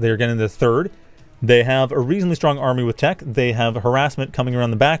Pyre-wise. They're getting the third. They have a reasonably strong army with tech. They have harassment coming around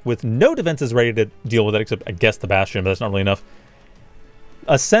the back with no defenses ready to deal with it, except, I guess, the Bastion, but that's not really enough.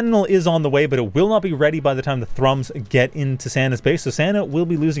 A Sentinel is on the way, but it will not be ready by the time the Thrums get into Santa's base, so Santa will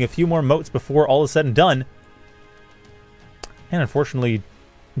be losing a few more moats before all is said and done. And unfortunately,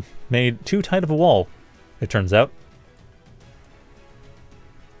 made too tight of a wall, it turns out.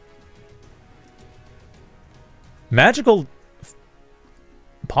 Magicall,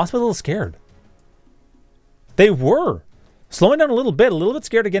 possibly a little scared. They were slowing down a little bit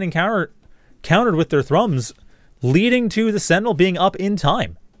scared of getting countered with their Thrums, leading to the Sentinel being up in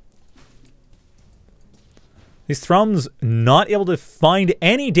time. These Thrums not able to find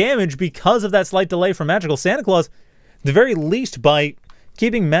any damage because of that slight delay from Magicall. SantaClaws, the very least, by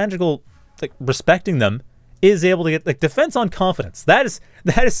keeping Magicall, like, respecting them, is able to get, like, defense on confidence. That is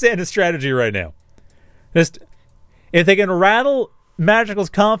Santa's strategy right now. Just, if they can rattle Magicall's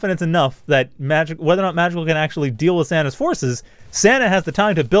confidence enough that whether or not Magicall can actually deal with Santa's forces, Santa has the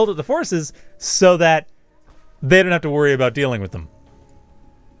time to build up the forces so that they don't have to worry about dealing with them.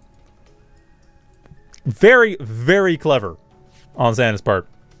 Very, very clever on Santa's part.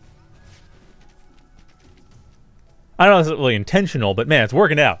 I don't know if it's really intentional, but man, it's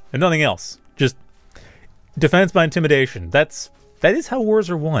working out. And nothing else. Just defense by intimidation. That is how wars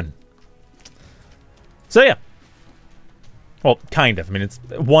are won. So yeah. Well, kind of. I mean, it's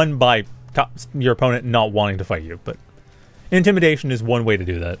won by your opponent not wanting to fight you, but intimidation is one way to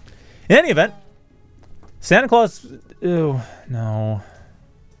do that. In any event, SantaClaws... Ew, no.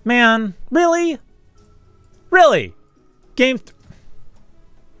 Man, really? Really? Game...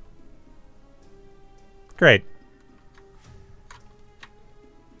 Great.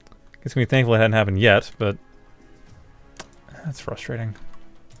 Guess we be thankful it hadn't happened yet, but... That's frustrating.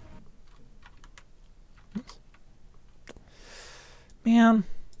 Man,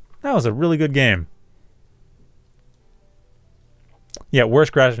 that was a really good game. Yeah,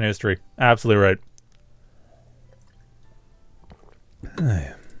 worst crash in history. Absolutely right.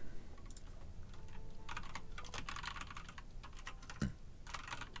 That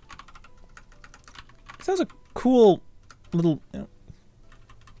was a cool little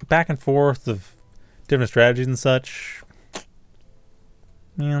back and forth of different strategies and such.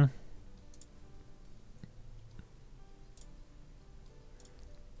 Man.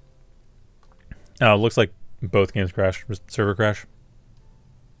 Oh, it looks like both games crashed. Server crash.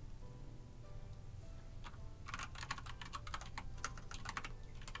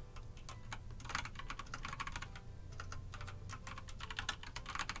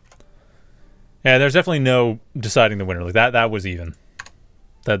 Yeah, there's definitely no deciding the winner. Like that was even.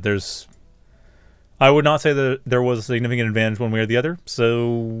 That there's... I would not say that there was a significant advantage one way or the other,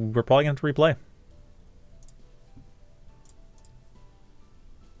 so we're probably going to have to replay.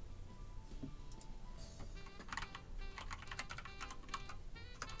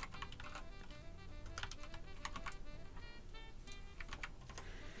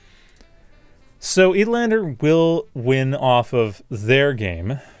 So Edelander will win off of their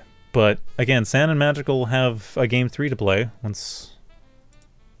game, but again, Santa and Magicall have a game 3 to play once...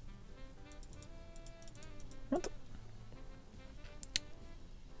 What the...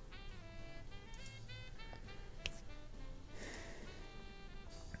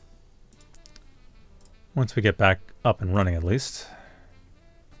 Once we get back up and running, at least.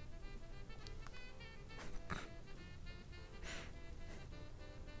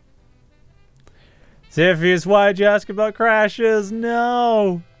 Zephyrs, why'd you ask about crashes?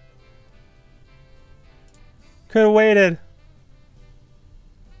 No! Could have waited.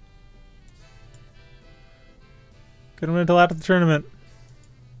 Could have waited until after the tournament.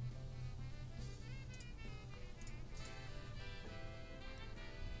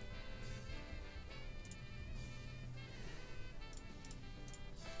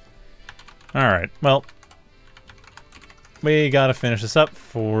 Alright, well... We gotta finish this up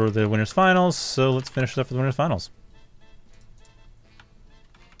for the winners finals, so let's finish this up for the winners finals.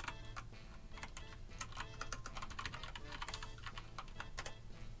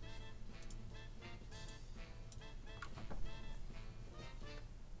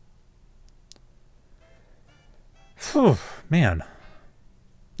 Whew, man.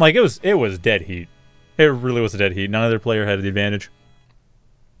 Like, it was dead heat. It really was a dead heat. None other player had the advantage.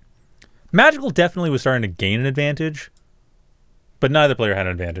 Magicall definitely was starting to gain an advantage, but neither player had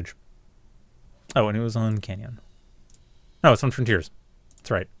an advantage. Oh, and it was on Canyon. Oh, it's on Frontiers. That's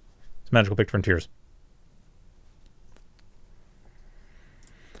right. It's Magicall picked Frontiers.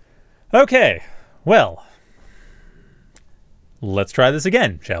 Okay, well. Let's try this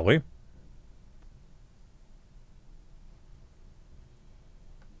again, shall we?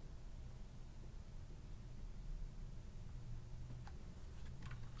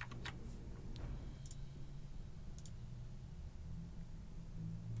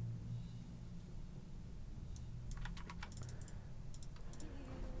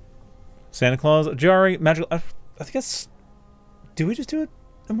 SantaClaws, Ajari, Magicall. I guess. Do we just do an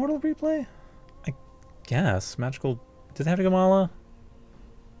Immortal replay? I guess. Magicall. Did they have to go Mala?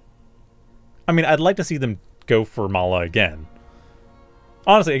 I mean, I'd like to see them go for Mala again.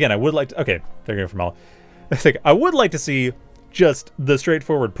 Honestly, again, I would like to. Okay, they're going for Mala. I think I would like to see just the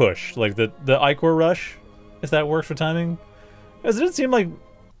straightforward push, like the Icor rush, if that works for timing. As it didn't seem like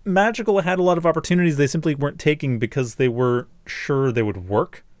Magicall had a lot of opportunities they simply weren't taking because they were sure they would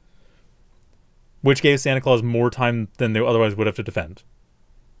work. Which gave SantaClaws more time than they otherwise would have to defend.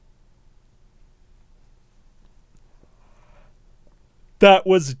 That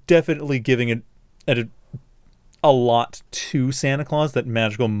was definitely giving it a lot to SantaClaws that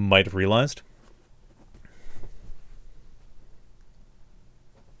Magicall might have realized.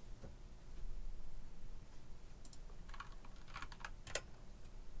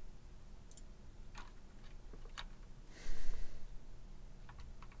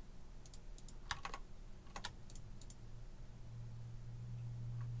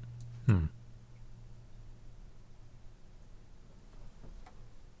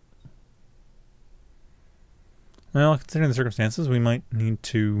 Well, considering the circumstances, we might need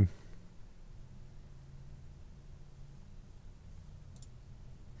to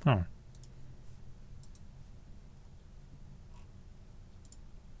Oh.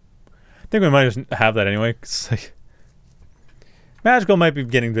 I think we might just have that anyway. 'Cause, like, Magicall might be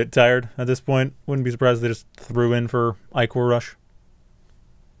getting a bit tired at this point. Wouldn't be surprised if they just threw in for Ichor Rush.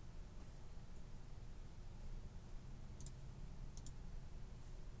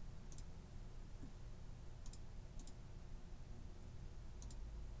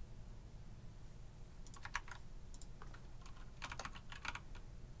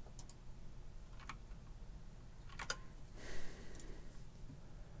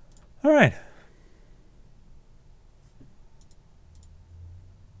 All right.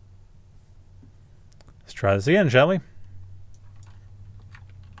 Let's try this again, shall we?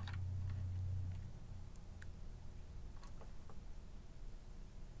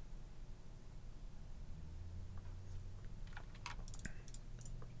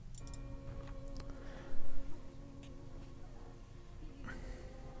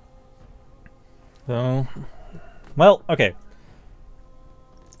 So, well, okay.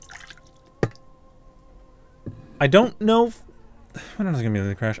 I don't know if... When is it going to be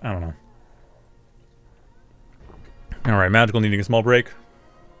the crash? I don't know. Alright, Magicall needing a small break.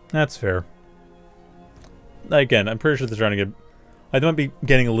 That's fair. Again, I'm pretty sure they're trying to get... I might be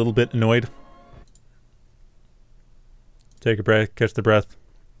getting a little bit annoyed. Take a breath, catch the breath.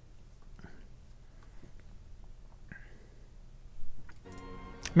 I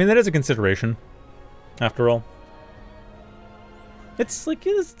mean, that is a consideration, after all. It's like,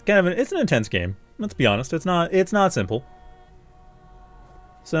 it's kind of it's an intense game. Let's be honest, it's not simple.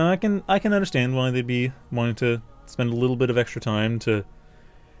 So I can understand why they'd be wanting to spend a little bit of extra time to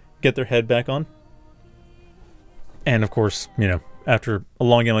get their head back on. And of course, you know, after a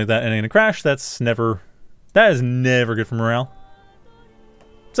long game like that ending in a crash, that is never good for morale.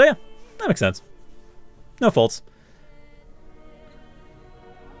 So yeah, that makes sense. No faults.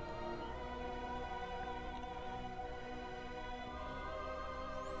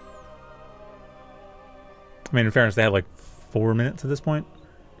 I mean, in fairness, they have like 4 minutes at this point.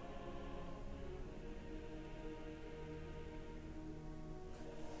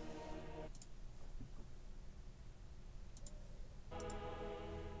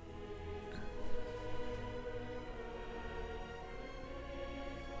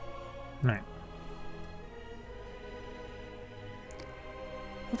 Right.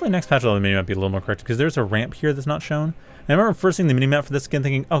 Hopefully next patch the mini might be a little more correct, because there's a ramp here that's not shown. And I remember first seeing the mini-map for this again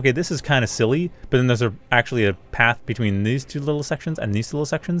thinking, okay, this is kind of silly, but then there's actually a path between these two little sections and these two little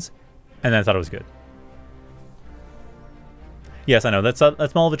sections, and I thought it was good. Yes, I know, that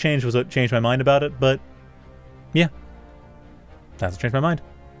small of a change was what changed my mind about it, but yeah, that's what changed my mind.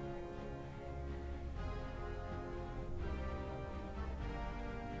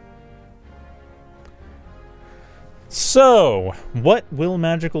 So, what will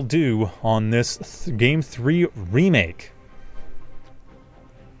Magicall do on this Game 3 remake?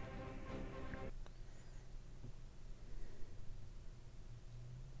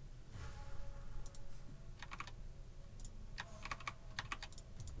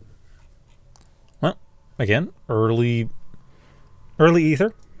 Well, again, early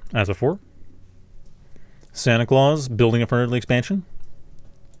ether, as before. SantaClaws building up for an early expansion.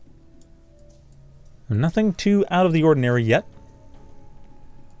 Nothing too out of the ordinary yet.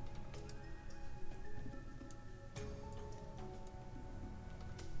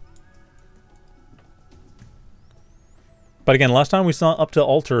 But again, last time we saw up to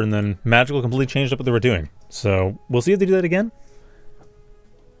altar and then Magicall completely changed up what they were doing. So we'll see if they do that again.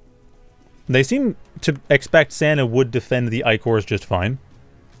 They seem to expect Santa would defend the Ichors just fine.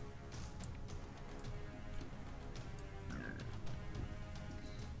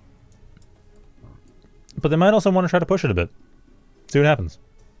 But they might also want to try to push it a bit. See what happens.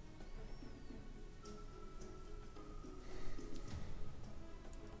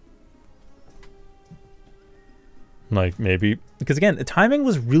 Like, maybe... Because again, the timing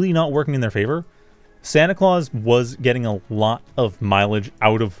was really not working in their favor. SantaClaws was getting a lot of mileage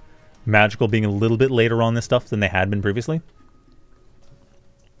out of Magicall being a little bit later on this stuff than they had been previously.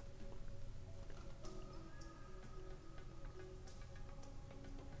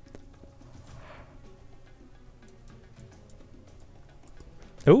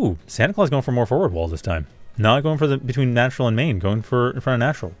 Ooh, SantaClaws going for more forward wall this time. Not going for the between natural and main, going for in front of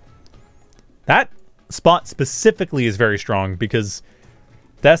natural. That spot specifically is very strong because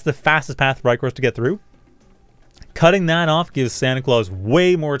that's the fastest path for Ichors to get through. Cutting that off gives SantaClaws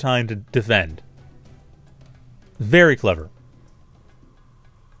way more time to defend. Very clever.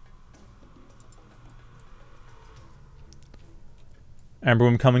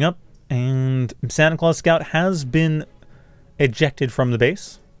 Amberboom coming up, and SantaClaws Scout has been ejected from the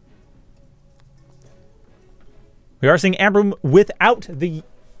base. We are seeing Ambrum without the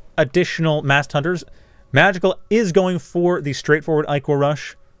additional Masked Hunters. Magicall is going for the straightforward Ichor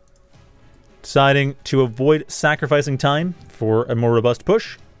Rush, deciding to avoid sacrificing time for a more robust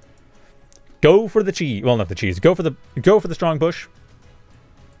push. Go for the cheese. Well, not the cheese. Go for the strong push.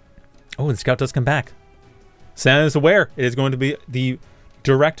 Oh, the scout does come back. Santa is aware it is going to be the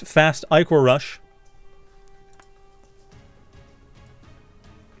direct, fast Ichor Rush.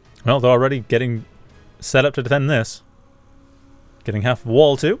 Well, they're already getting set up to defend this. Getting half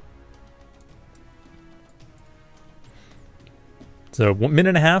wall, too. So, 1 minute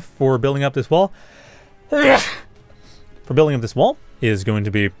and a half for building up this wall. For building up this wall is going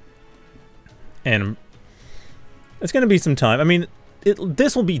to be... And it's going to be some time. I mean,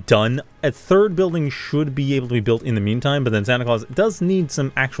 this will be done. A third building should be able to be built in the meantime, but then SantaClaws does need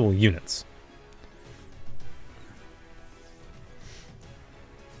some actual units.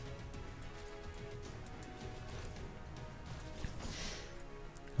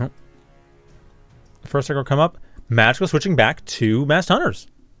 Oh. First circle come up. Magicall switching back to Masked Hunters.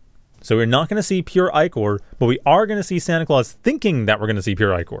 So we're not going to see pure Ichor, but we are going to see SantaClaws thinking that we're going to see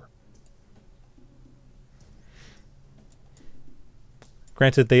pure Ichor.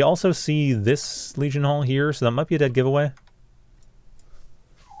 Granted, they also see this Legion Hall here, so that might be a dead giveaway.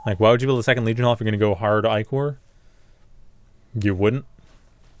 Like, why would you build a second Legion Hall if you're going to go hard Ichor? You wouldn't.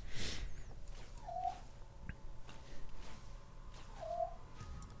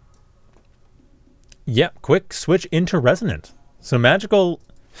 Yep, quick switch into Resonant. So Magicall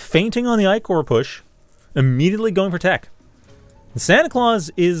fainting on the Ichor push, immediately going for tech.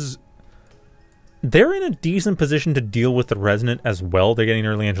 SantaClaws is... They're in a decent position to deal with the Resonant as well. They're getting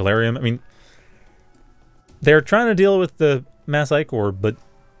early Angelarium. I mean, they're trying to deal with the Mass Ichor, but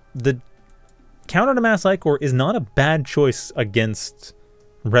the counter to Mass Ichor is not a bad choice against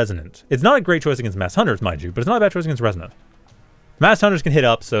Resonant. It's not a great choice against Mass Hunters, mind you, but it's not a bad choice against Resonant. Mass Hunters can hit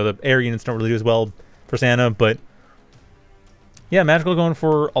up, so the air units don't really do as well for Santa, but yeah, Magicall going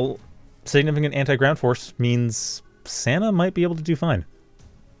for a significant anti-ground force means Santa might be able to do fine.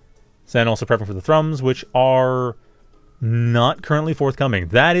 Santa also prepping for the Thrums, which are not currently forthcoming.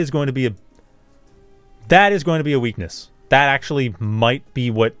 That is going to be a weakness. That actually might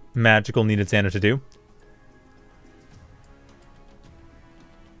be what Magicall needed Santa to do.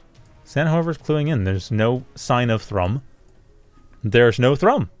 Santa, however, is cluing in. There's no sign of Thrum. There's no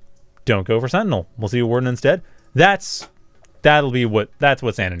Thrum. Don't go for Sentinel. We'll see a Warden instead. That's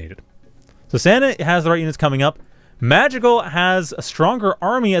what Santa needed. So Santa has the right units coming up. Magicall has a stronger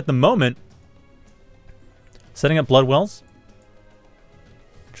army at the moment. Setting up Blood Wells.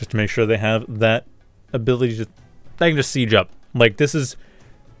 Just to make sure they have that ability to... They can just siege up. Like, this is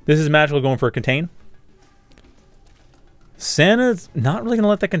Magicall going for a contain. Santa's not really going to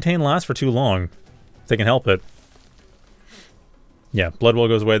let that contain last for too long. If they can help it. Yeah, Blood Well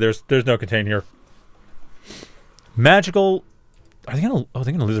goes away. There's no contain here. Magicall... Are they going to... Oh,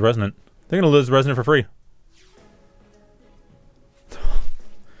 they're going to lose the Resonant. They're going to lose the Resonant for free.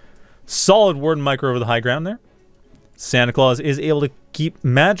 Solid Warden Micro over the high ground there. SantaClaws is able to keep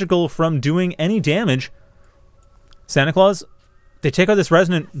Magicall from doing any damage. SantaClaws, they take out this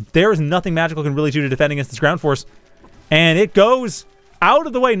Resonant. There is nothing Magicall can really do to defend against this ground force. And it goes out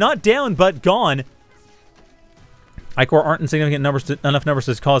of the way. Not down, but gone. Ichor aren't in significant numbers enough numbers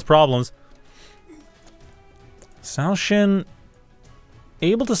to cause problems. Saoshin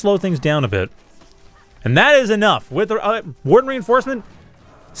able to slow things down a bit. And that is enough. With the Warden Reinforcement,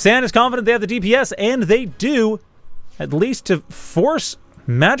 Santa's confident they have the DPS, and they do, at least to force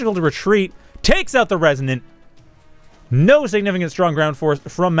Magicall to retreat. Takes out the Resonant. No significant strong ground force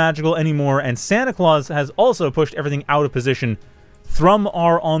from Magicall anymore, and SantaClaws has also pushed everything out of position. Thrum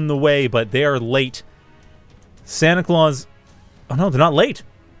are on the way, but they are late. SantaClaws... Oh no, they're not late.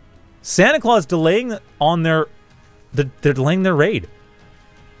 SantaClaws delaying on their... They're delaying their raid.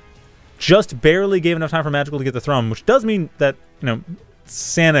 Just barely gave enough time for Magicall to get the Thrum, which does mean that, you know,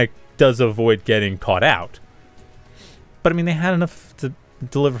 Santa does avoid getting caught out. But, I mean, they had enough to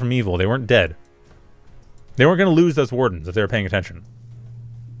deliver from evil. They weren't dead. They weren't going to lose those Wardens if they were paying attention.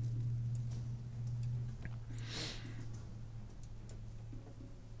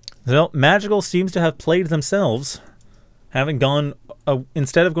 So, Magicall seems to have played themselves, having gone,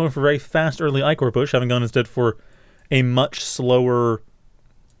 instead of going for a very fast early Ichor push, having gone instead for a much slower,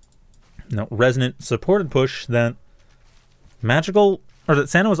 Resonant supported push that Magicall, or that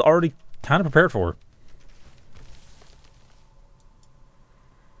Santa was already kind of prepared for.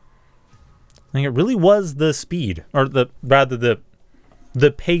 I think it really was the speed, or the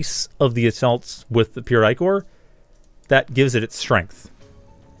pace of the assaults with the pure Ichor that gives it its strength.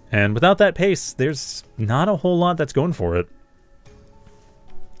 And without that pace, there's not a whole lot that's going for it.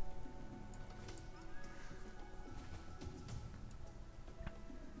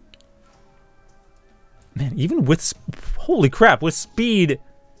 Man, even with... Holy crap, with speed,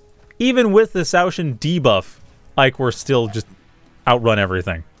 even with the Saoshin debuff, Ichor still just outrun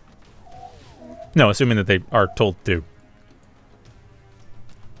everything. No, assuming that they are told to.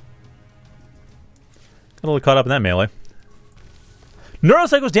 Got a little caught up in that melee.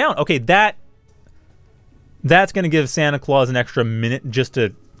 Neurocycle's down! Okay, that's going to give SantaClaws an extra minute just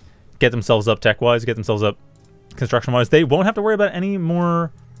to get themselves up tech-wise, get themselves up construction-wise. They won't have to worry about any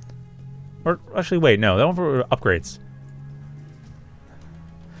more... Or, actually, wait, no. They won't have upgrades.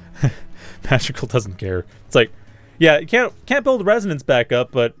 Magicall doesn't care. It's like, yeah, you can't build resonance back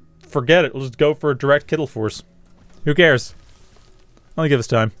up, but forget it. We'll just go for a direct Kittle Force. Who cares? Only give us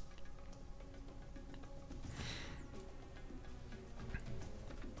time.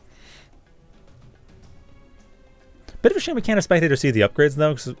 Bit of a shame we can't have Spectator see the upgrades,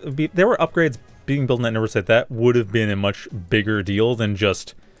 though, because there were upgrades being built in that network site that would have been a much bigger deal than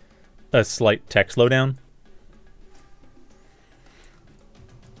just a slight tech slowdown.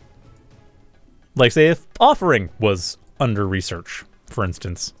 Like, say, if Offering was under research, for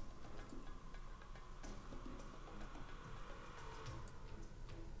instance.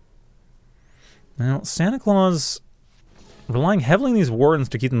 Now, SantaClaws relying heavily on these Wardens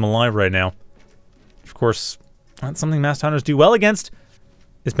to keep them alive right now. Of course, that's something Masked Hunters do well against.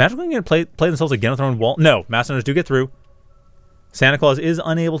 Is Magicall going to play themselves again with their own wall? No, Masked Hunters do get through. SantaClaws is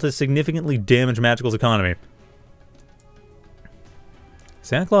unable to significantly damage Magicall's economy.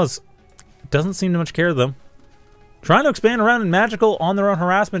 SantaClaws doesn't seem to much care, though. Trying to expand around in Magicall on their own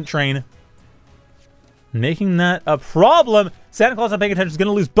harassment train. Making that a problem. SantaClaws not paying attention is going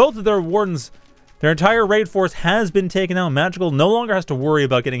to lose both of their Wardens. Their entire raid force has been taken out. Magicall no longer has to worry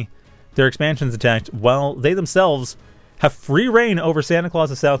about getting their expansions attacked, while they themselves have free reign over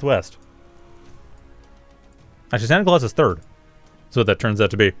SantaClaws' southwest. Actually, SantaClaws is third. That's what that turns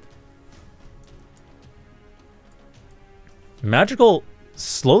out to be. Magicall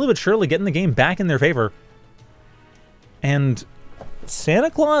slowly but surely getting the game back in their favor. And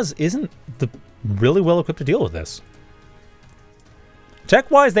SantaClaws isn't really well equipped to deal with this.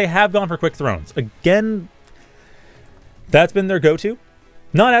 Tech-wise, they have gone for quick thrones. Again, that's been their go-to.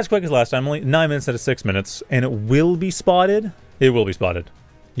 Not as quick as last time, only 9 minutes instead of 6 minutes. And it will be spotted. It will be spotted.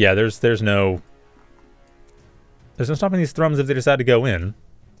 Yeah, there's no stopping these thrones if they decide to go in.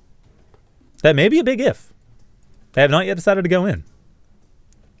 That may be a big if. They have not yet decided to go in.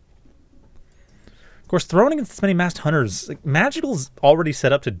 Of course, throwing against this many Masked Hunters, like, Magicall's already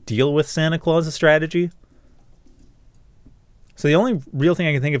set up to deal with SantaClaws' strategy. So the only real thing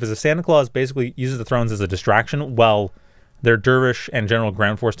I can think of is that SantaClaws basically uses the thrones as a distraction while their Dervish and General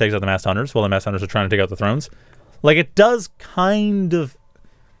Ground Force takes out the Masked Hunters while the Masked Hunters are trying to take out the thrones. Like, it does kind of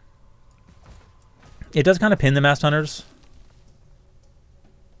pin the Masked Hunters.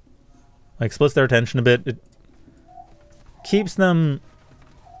 Like, splits their attention a bit. It keeps them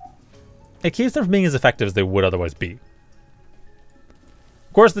from being as effective as they would otherwise be.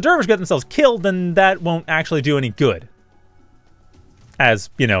 Of course, the Dervish get themselves killed, then that won't actually do any good.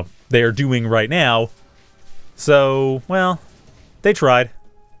 As, you know, they are doing right now. So, well, they tried.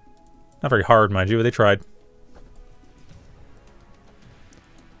 Not very hard, mind you, but they tried.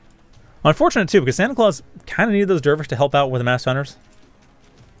 Unfortunate, too, because SantaClaws kind of needed those Dervish to help out with the Masked Hunters.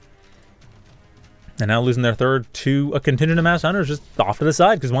 And now losing their third to a contingent of Masked Hunters just off to the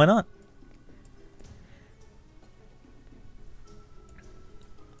side, because why not?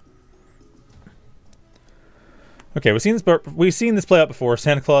 Okay, we've seen this play out before.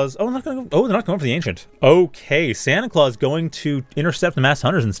 SantaClaws. Oh, they're not going for the Ancient. Okay, SantaClaws going to intercept the Masked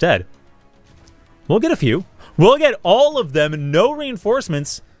Hunters instead. We'll get a few. We'll get all of them. No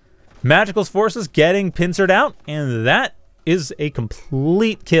reinforcements. Magicall's forces getting pincered out, and that is a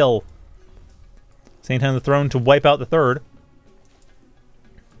complete kill. Same time the throne to wipe out the third.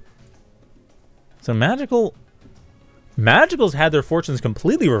 So Magicall's had their fortunes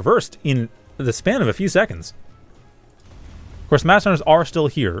completely reversed in the span of a few seconds. Of course, Masked Hunters are still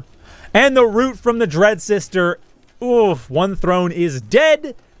here. And the root from the Dread Sister. Oof, one throne is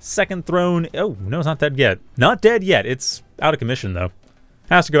dead. Second throne. Oh, no, it's not dead yet. Not dead yet. It's out of commission, though.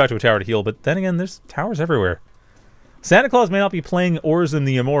 Has to go back to a tower to heal, but then again, there's towers everywhere. SantaClaws may not be playing Orzum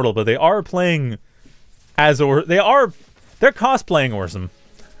the Immortal, but they are playing as they're cosplaying Orzum.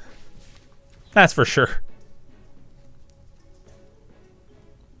 That's for sure.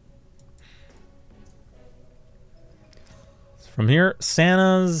 From here,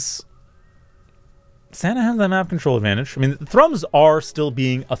 Santa's Santa has that map control advantage. I mean, the Thrums are still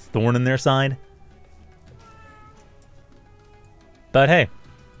being a thorn in their side. But hey,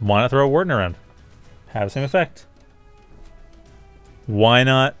 why not throw a Warden around? Have the same effect. Why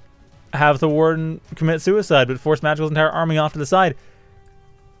not have the Warden commit suicide but force Magical's entire army off to the side?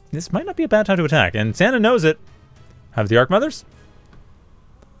 This might not be a bad time to attack, and Santa knows it. Have the Archmothers?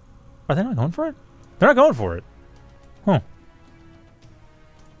 Are they not going for it? They're not going for it. Huh.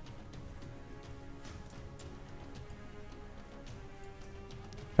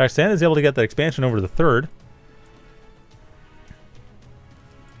 In fact, Santa's able to get that expansion over to the 3rd.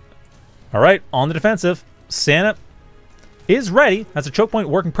 Alright, on the defensive. Santa is ready. That's a choke point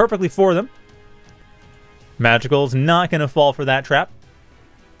working perfectly for them. Magical's not going to fall for that trap.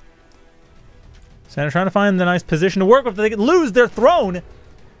 Santa trying to find the nice position to work with. They could lose their throne.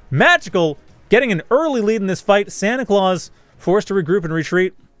 Magical getting an early lead in this fight. SantaClaws forced to regroup and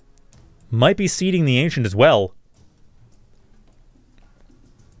retreat. Might be ceding the Ancient as well.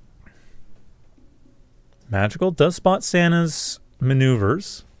 Magical does spot Santa's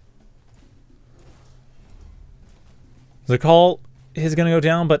maneuvers. The call is going to go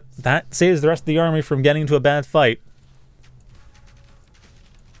down, but that saves the rest of the army from getting into a bad fight.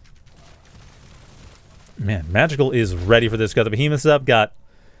 Man, Magical is ready for this. Got the Behemoths up, got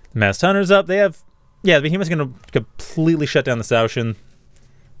Masked Hunters up. They have... Yeah, the Behemoth's going to completely shut down the Saoshin.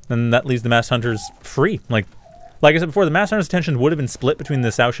 And that leaves the Masked Hunters free. Like I said before, the Masked Hunters' attention would have been split between the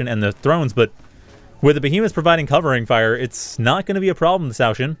Saoshin and the Thrones, but with the Behemoths providing covering fire, it's not going to be a problem, the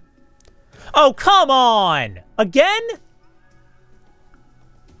Saoshin. Oh, come on! Again?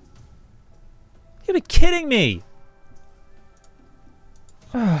 You've been kidding me!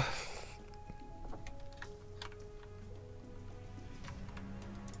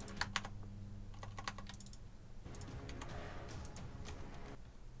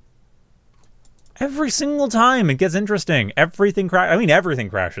 Every single time it gets interesting. Everything everything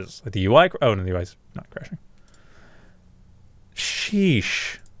crashes. Like the UI... Oh, no, the UI's not crashing.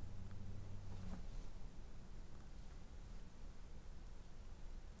 Sheesh.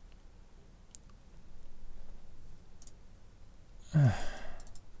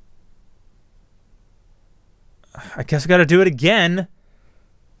 I guess I gotta do it again.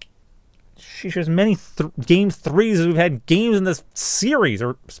 Sheesh, as many game 3s as we've had games in this series. Or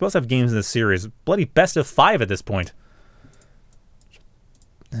we're supposed to have games in this series. Bloody best of 5 at this point.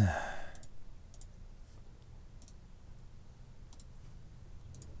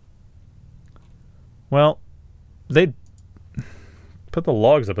 Well, they'd put the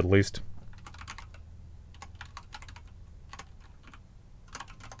logs up at least.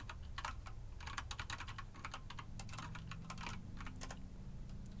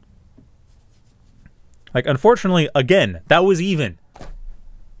 Like, unfortunately, again, that was even.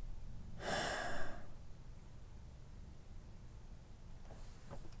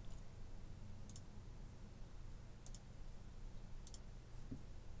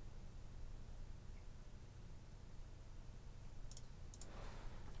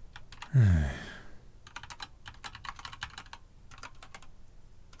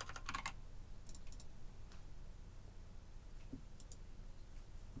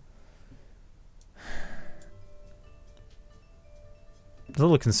 A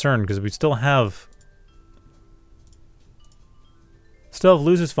little concerned because we still have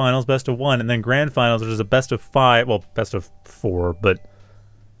losers finals, best of 1, and then grand finals, which is a best of 5, well, best of 4, but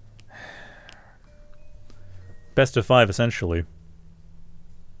best of 5 essentially.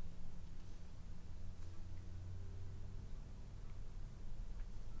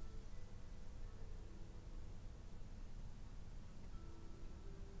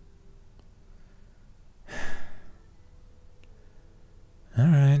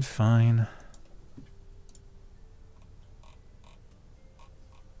 Alright, fine.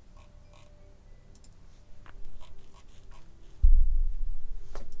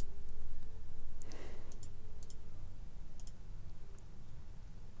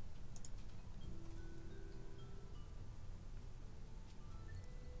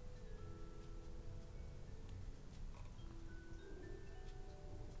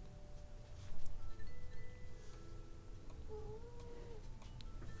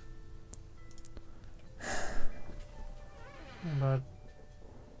 But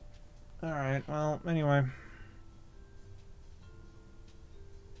alright, well, anyway.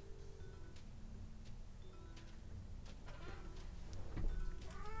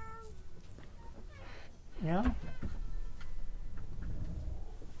 Yeah? What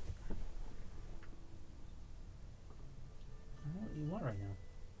do you want right now?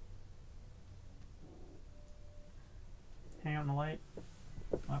 Hang out in the light?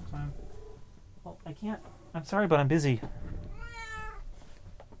 Last time? Well, I can't. I'm sorry, but I'm busy.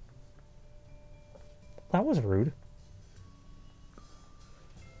 That was rude.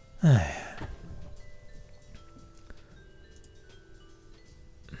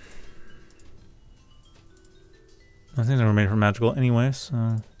 I think they were made for magical anyway,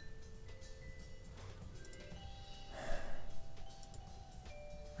 so...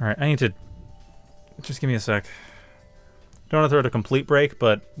 Alright, I need to... Just give me a sec. Don't want to throw it a complete break,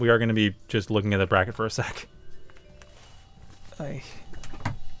 but we are going to be just looking at the bracket for a sec. Aye.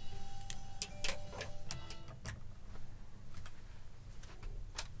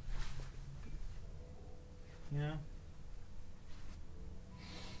 Yeah.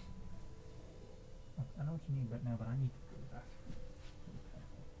 I know what you need right now, but I need to go back.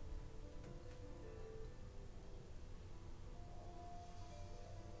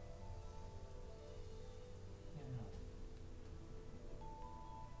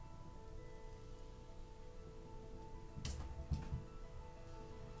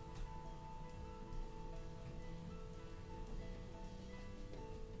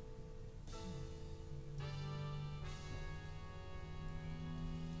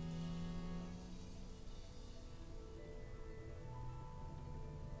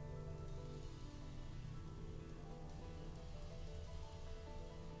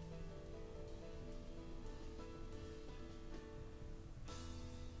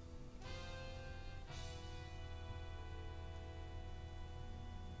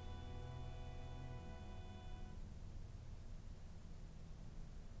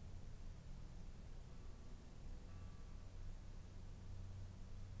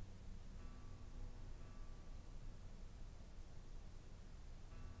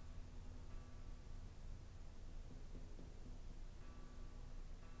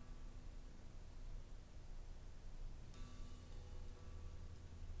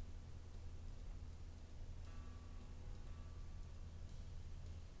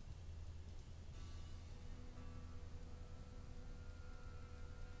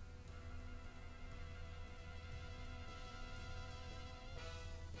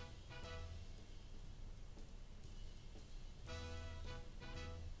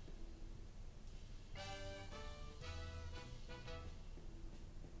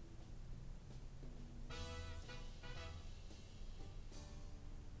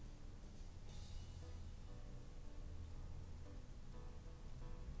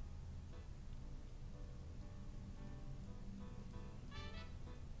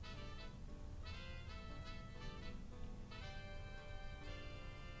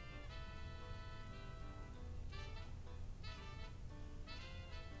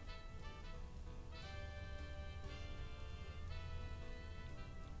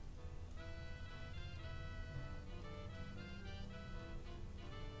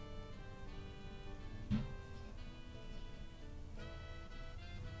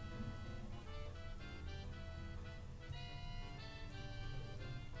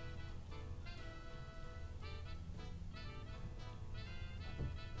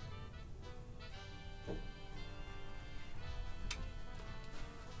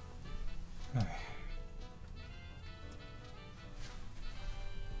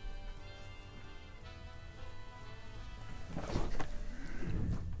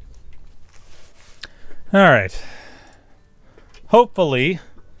 Alright. Hopefully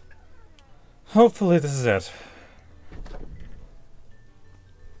this is it.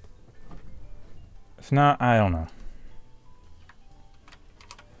 If not, I don't know.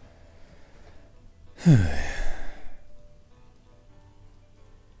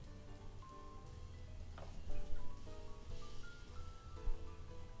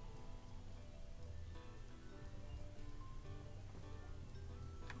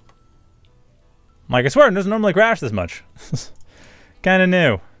 Like, I swear, it doesn't normally crash this much. Kinda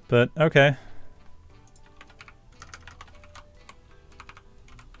new, but okay.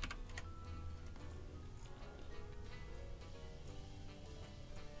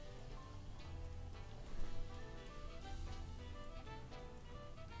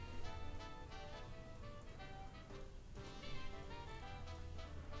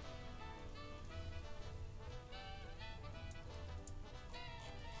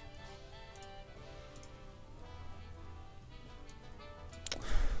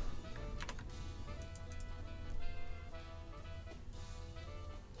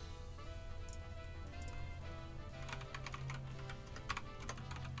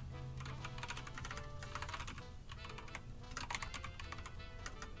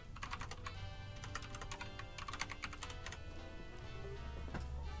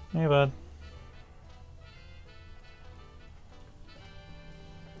 Hey, bud.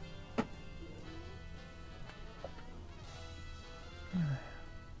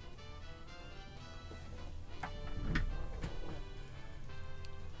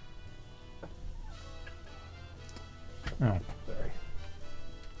 Oh, sorry.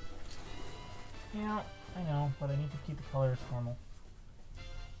 Yeah, I know, but I need to keep the colors normal.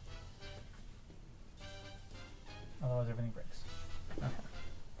 Otherwise everything breaks. Okay.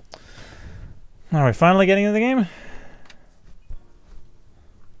 Alright, finally getting into the game.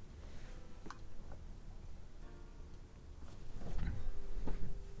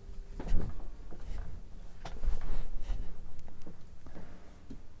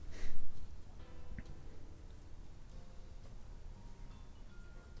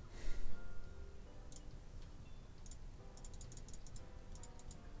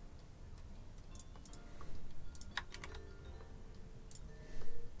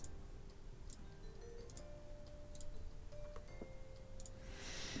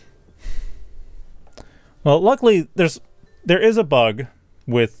 Well, luckily, there is a bug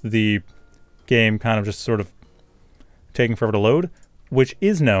with the game kind of just sort of taking forever to load, which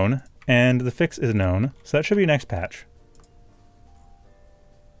is known, and the fix is known, so that should be next patch.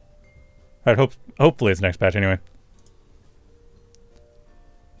 Alright, hopefully it's next patch anyway.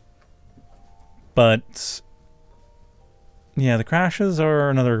 But yeah, the crashes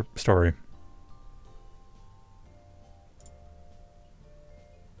are another story.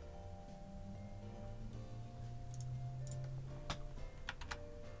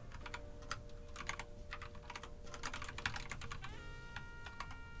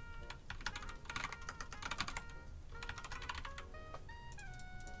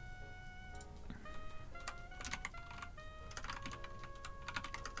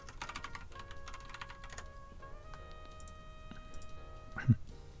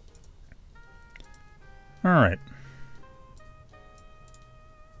 Alright.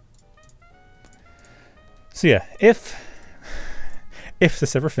 So yeah, if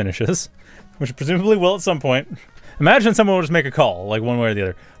this ever finishes, which presumably will at some point, imagine someone will just make a call, like one way or the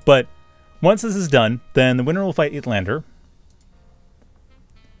other. But once this is done, then the winner will fight Eitlander.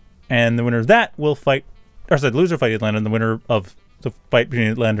 And the winner of that will fight, or sorry, the loser will fight Eitlander, and the winner of the fight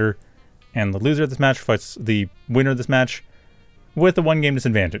between Eitlander and the loser of this match fights the winner of this match with a 1-game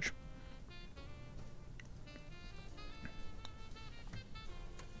disadvantage.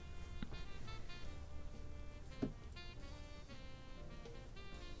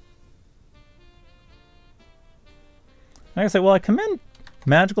 Like I say, well, I commend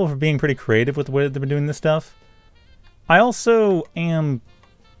Magicall for being pretty creative with the way they've been doing this stuff. I also am...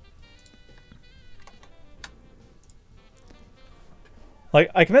 like,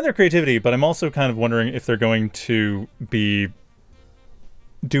 I commend their creativity, but I'm also kind of wondering if they're going to be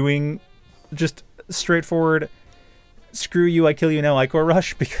doing just straightforward, screw you, I kill you now, Ichor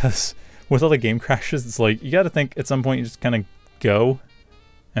Rush, because with all the game crashes, it's like, you gotta think at some point you just kind of go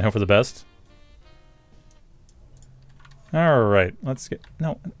and hope for the best. Alright, let's get...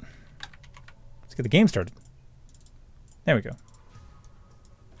 no. Let's get the game started. There we go.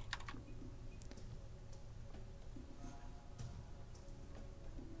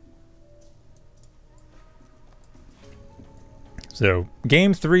 So,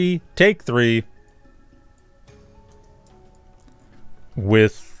 game 3, take 3.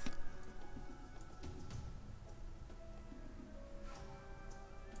 With...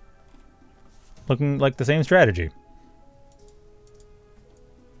 looking like the same strategy.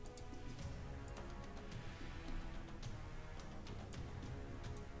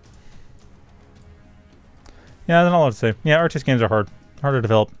 Yeah, that's all I have to say. Yeah, RTS games are hard to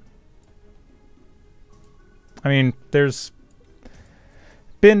develop. I mean, there's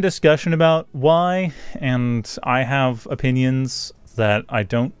been discussion about why, and I have opinions that I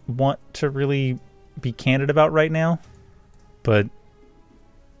don't want to really be candid about right now. But,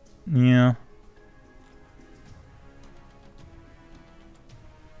 yeah.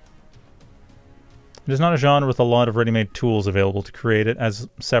 It is not a genre with a lot of ready-made tools available to create it as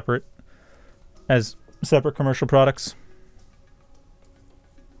separate commercial products.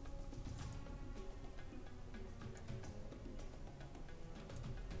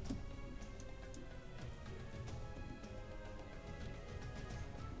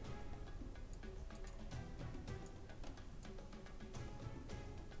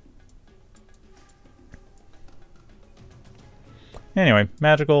 Anyway,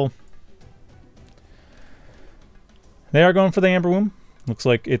 Magicall. They are going for the Amber Womb. Looks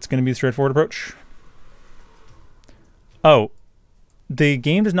like it's going to be a straightforward approach. Oh, the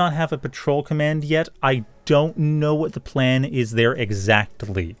game does not have a patrol command yet. I don't know what the plan is there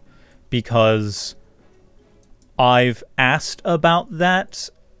exactly, because I've asked about that,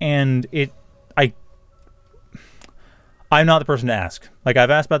 and I'm not the person to ask. Like,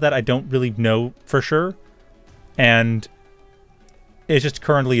 I've asked about that, I don't really know for sure, and it just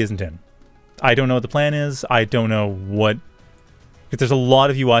currently isn't in. I don't know what the plan is. I don't know what... There's a lot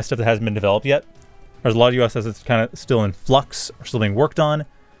of UI stuff that hasn't been developed yet. There's a lot of UI stuff that's kind of still in flux or still being worked on.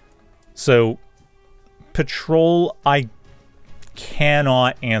 So, Patrol, I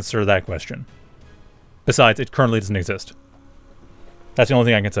cannot answer that question. Besides, it currently doesn't exist. That's the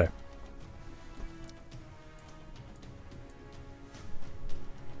only thing I can say.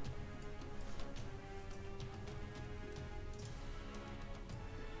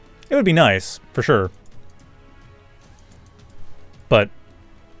 It would be nice, for sure. But,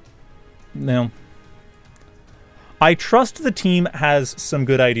 no. I trust the team has some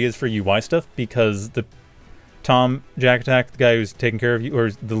good ideas for UI stuff because the Tom Jack Attack, the guy who's taking care of you,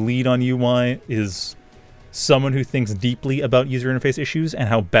 or the lead on UI, is someone who thinks deeply about user interface issues and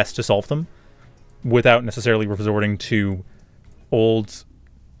how best to solve them without necessarily resorting to old,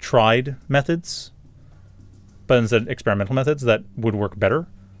 tried methods, but instead experimental methods that would work better.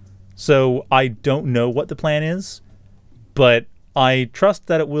 So I don't know what the plan is, but I trust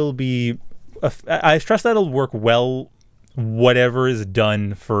that it will be... I trust that it'll work well, whatever is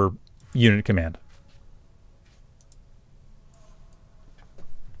done for unit command.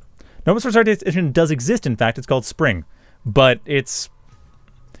 No open source artist engine does exist, in fact. It's called Spring. But it's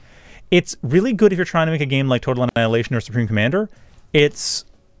really good if you're trying to make a game like Total Annihilation or Supreme Commander. It's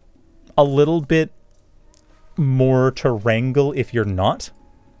a little bit more to wrangle if you're not.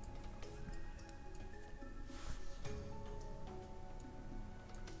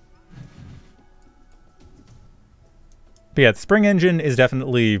 But yeah, the Spring engine is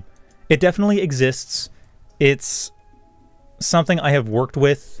definitely... It definitely exists. It's something I have worked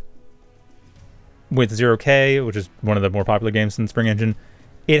with 0K, which is one of the more popular games in the Spring engine.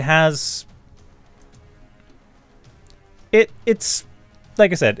 It has... It's...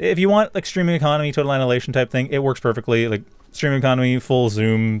 Like I said, if you want like streaming economy, Total Annihilation type thing, it works perfectly. Like streaming economy, full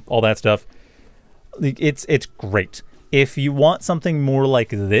zoom, all that stuff. It's great. If you want something more like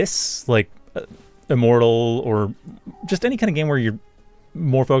this, like... Immortal, or just any kind of game where you're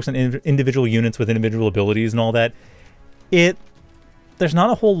more focused on individual units with individual abilities and all that, there's not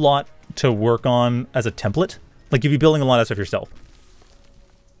a whole lot to work on as a template. Like, you'd be building a lot of stuff yourself.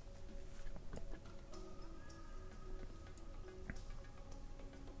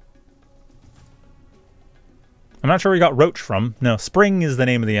 I'm not sure where you got Roach from. No, Spring is the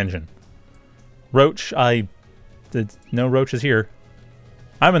name of the engine. Roach, no roaches here.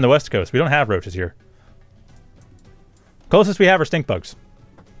 I'm in the West Coast. We don't have roaches here. Closest we have are stink bugs.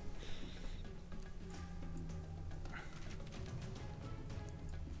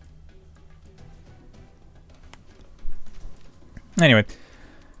 Anyway,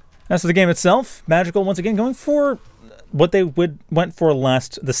 as for the game itself, Magicall once again going for what they went for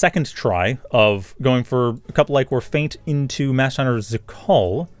the second try of going for a couple like were Faint into Master Hunter's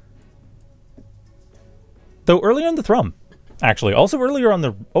Call. Though earlier on the Thrum. Actually, also earlier on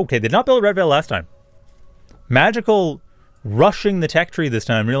the... Okay, they did not build Red Veil last time. Magicall rushing the tech tree this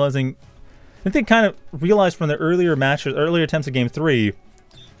time, realizing... I think they kind of realized from their earlier matches, earlier attempts at Game 3,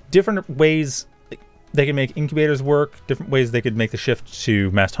 different ways they could make incubators work, different ways they could make the shift to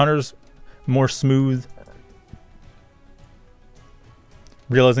Masked Hunters more smooth.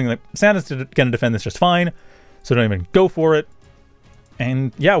 Realizing that Santa's going to defend this just fine, so don't even go for it.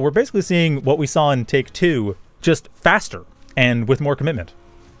 And yeah, we're basically seeing what we saw in Take 2, just faster. And with more commitment.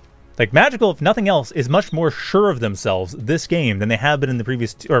 Like, Magicall, if nothing else, is much more sure of themselves this game than they have been in the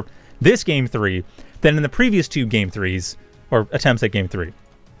previous... or this Game 3, than in the previous two Game 3s, or attempts at Game 3.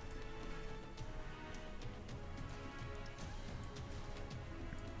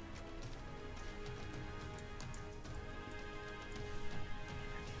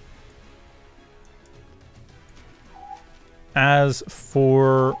 As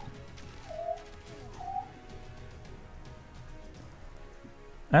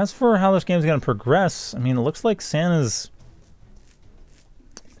for how this game's going to progress, I mean, it looks like Santa's...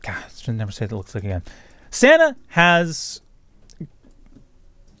 God, I should never say that it looks like again. Santa has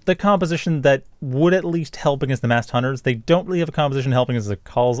the composition that would at least help against the Masked Hunters. They don't really have a composition helping against the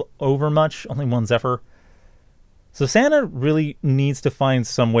Calls over much. Only one Zephyr. So Santa really needs to find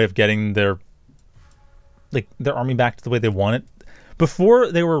some way of getting their army back to the way they want it.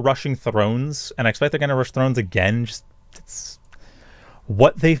 Before, they were rushing Thrones, and I expect they're going to rush Thrones again. Just, it's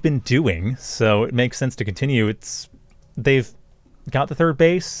what they've been doing, so it makes sense to continue. They've got the third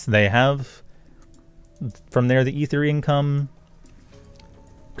base. They have, from there, the Ether income.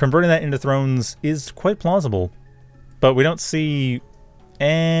 Converting that into Thrones is quite plausible, but we don't see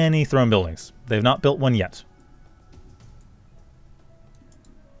any throne buildings. They've not built one yet.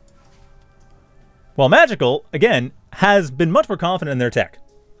 While Magicall, again, has been much more confident in their tech.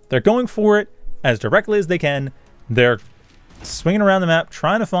 They're going for it as directly as they can. They're swinging around the map,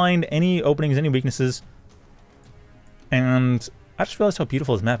 trying to find any openings, any weaknesses. And I just realized how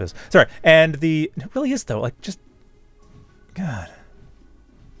beautiful this map is. Sorry. And it really is, though. Like, just... God.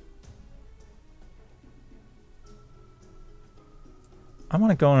 I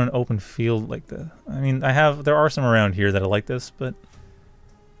want to go on an open field like this. I mean, there are some around here that are like this, but...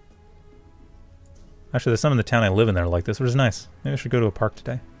 Actually, there's some in the town I live in that are like this, which is nice. Maybe I should go to a park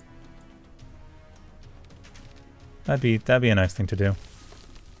today. That'd be a nice thing to do.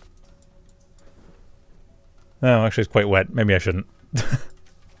 Oh, actually, it's quite wet. Maybe I shouldn't.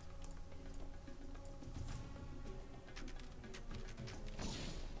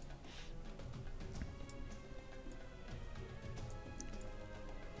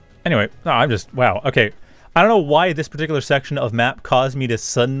 Anyway, no, I'm just... Wow, okay. I don't know why this particular section of map caused me to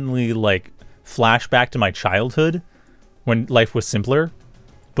suddenly, like, flash back to my childhood when life was simpler,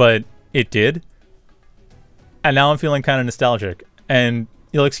 but it did. And now I'm feeling kind of nostalgic. And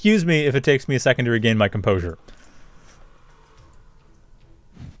you'll excuse me if it takes me a second to regain my composure.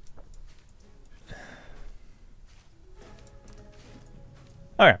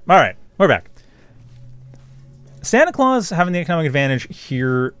 Alright, we're back. SantaClaws having the economic advantage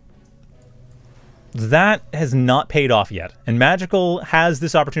here, that has not paid off yet. And Magicall has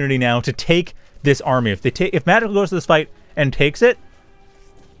this opportunity now to take this army. If Magicall goes to this fight and takes it,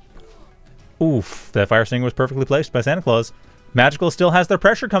 oof, that fire stinger was perfectly placed by SantaClaws. Magicall still has their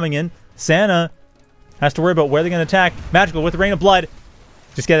pressure coming in. Santa has to worry about where they're going to attack. Magicall with the Rain of Blood.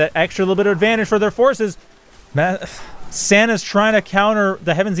 Just get that extra little bit of advantage for their forces. Santa's trying to counter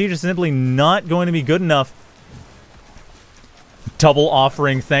the Heaven's Aegis, is simply not going to be good enough. Double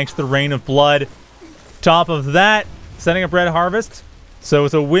offering thanks to the Rain of Blood. Top of that, setting up Red Harvest. So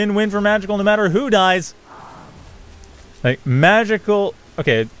it's a win-win for Magicall no matter who dies. Like, Magicall...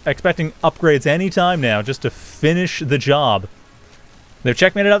 Okay, expecting upgrades anytime now just to finish the job. They've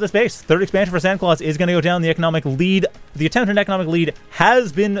checkmated out this base. Third expansion for SantaClaws is going to go down. The economic lead, the attempt at an economic lead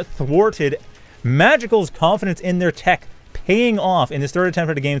has been thwarted. Magicall's confidence in their tech paying off in this third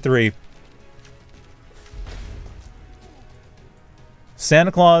attempt at Game 3.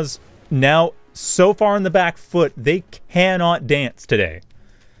 SantaClaws now so far in the back foot, they cannot dance today.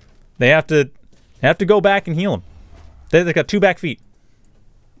 They have to go back and heal them. They've got 2 back feet.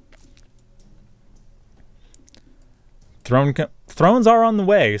 Thrones are on the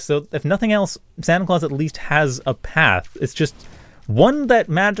way, so if nothing else, SantaClaws at least has a path. It's just one that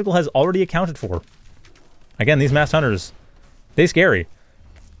Magicall has already accounted for. Again, these Masked Hunters, they scary.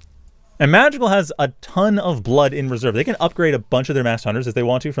 And Magicall has a ton of blood in reserve. They can upgrade a bunch of their Masked Hunters if they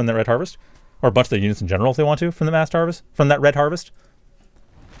want to from the Red Harvest. Or a bunch of their units in general if they want to from the Masked Harvest. From that Red Harvest.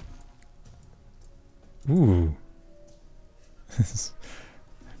 Ooh.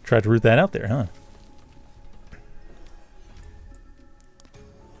 Tried to root that out there, huh?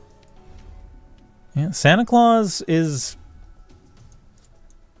 Yeah, SantaClaws is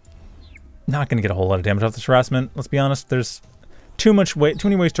not going to get a whole lot of damage off this harassment. Let's be honest. There's too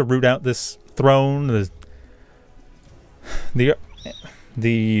many ways to root out this throne.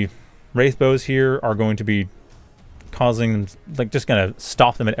 The Wraith Bows here are going to be causing, like, just going to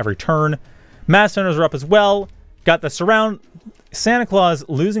stop them at every turn. Masked Hunters are up as well. Got the surround. SantaClaws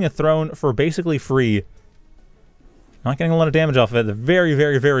losing a throne for basically free. Not getting a lot of damage off of it at the very,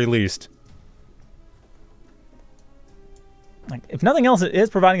 very, very least. Like, if nothing else, it is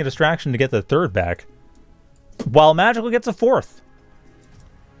providing a distraction to get the third back. While Magicall gets a fourth.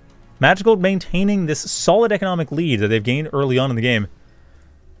 Magicall maintaining this solid economic lead that they've gained early on in the game.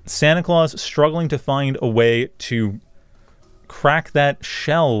 SantaClaws struggling to find a way to crack that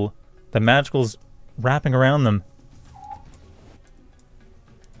shell that Magicall's wrapping around them.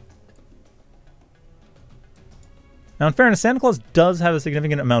 Now, in fairness, SantaClaws does have a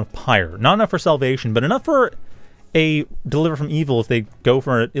significant amount of Pyre. Not enough for salvation, but enough for a deliver from evil if they go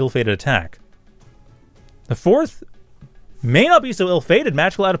for an ill-fated attack. The fourth may not be so ill-fated.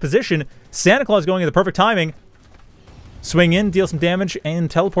 Magicall out of position. SantaClaws going at the perfect timing. Swing in, deal some damage,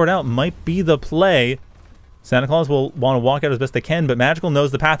 and teleport out might be the play. SantaClaws will want to walk out as best they can, but Magicall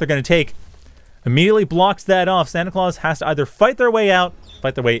knows the path they're going to take. Immediately blocks that off. SantaClaws has to either fight their way out,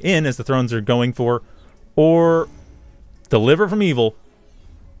 fight their way in, as the Thrones are going for, or deliver from evil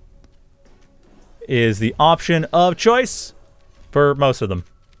is the option of choice for most of them.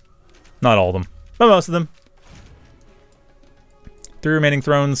 Not all of them, but most of them. 3 remaining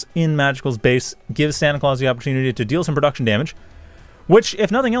Thrones in Magicall's base gives SantaClaws the opportunity to deal some production damage, which,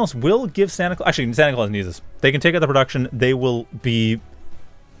 if nothing else, will give SantaClaws... Actually, SantaClaws needs this. They can take out the production. They will be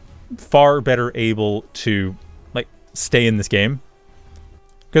far better able to, like, stay in this game.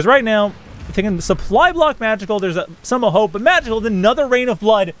 Because right now, if they can supply block Magical, there's some hope. But Magical, another Rain of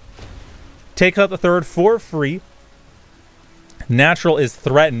Blood, takes out the third for free. Natural is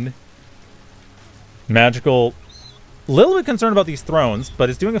threatened. Magical, a little bit concerned about these thrones, but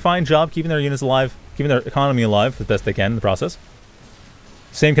is doing a fine job keeping their units alive, keeping their economy alive as best they can in the process.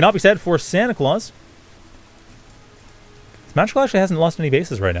 Same cannot be said for SantaClaws. Magicall actually hasn't lost any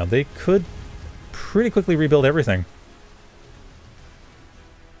bases right now. They could pretty quickly rebuild everything.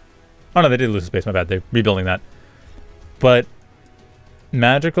 Oh no, they did lose space, my bad. They're rebuilding that. But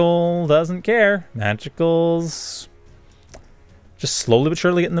Magicall doesn't care. Magicall's just slowly but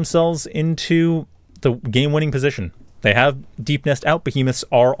surely getting themselves into the game-winning position. They have Deep Nest out. Behemoths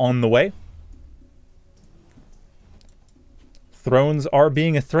are on the way. Thrones are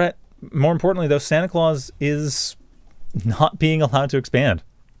being a threat. More importantly, though, SantaClaws is not being allowed to expand.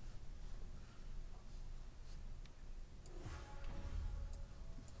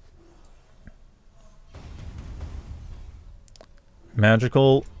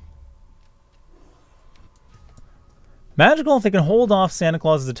 Magicall, if they can hold off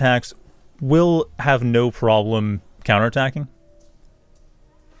SantaClaws' attacks, will have no problem counterattacking.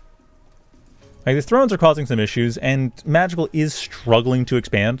 Like, the thrones are causing some issues, and Magicall is struggling to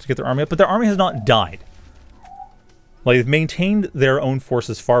expand to get their army up, but their army has not died. Like, they've maintained their own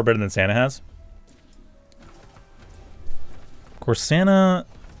forces far better than Santa has. Of course, Santa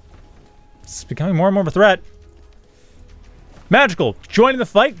is becoming more and more of a threat. Magicall joining the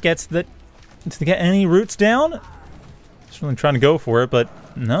fight, gets the to get any roots down. Certainly trying to go for it, but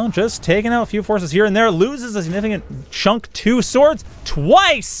no, just taking out a few forces here and there. Loses a significant chunk to swords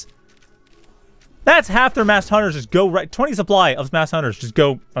twice. That's half their masked hunters just go right. 20 supply of masked hunters just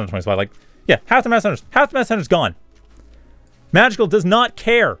go. I don't know, 20 supply, like, yeah, half the masked hunters. Half the masked hunters gone. Magicall does not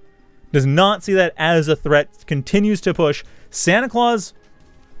care. Does not see that as a threat. Continues to push. SantaClaws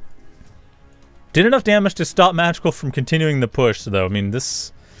did enough damage to stop Magicall from continuing the push, though. I mean,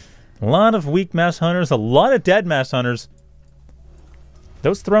 this... A lot of weak masked hunters, a lot of dead masked hunters.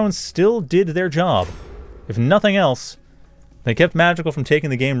 Those thrones still did their job. If nothing else, they kept Magicall from taking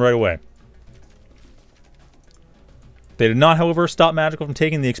the game right away. They did not, however, stop Magicall from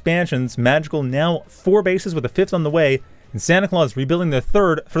taking the expansions. Magicall now 4 bases with a 5th on the way, and SantaClaws rebuilding their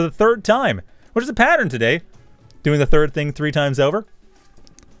 3rd for the 3rd time, which is a pattern today. Doing the 3rd thing 3 times over.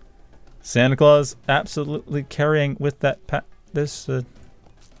 SantaClaws absolutely carrying with that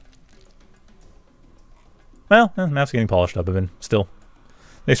well, the map's getting polished up a bit, still.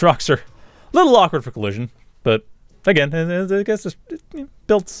 These rocks are a little awkward for collision, but again, I guess it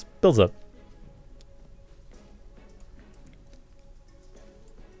builds up.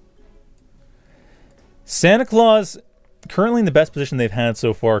 SantaClaws, currently in the best position they've had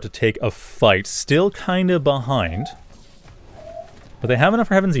so far to take a fight. Still kind of behind. But they have enough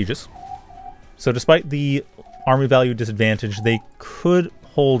for Heaven's Aegis. So despite the army value disadvantage, they could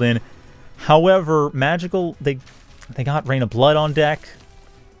hold in. However, Magicall, they got Rain of Blood on deck.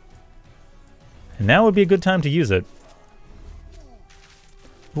 And now would be a good time to use it.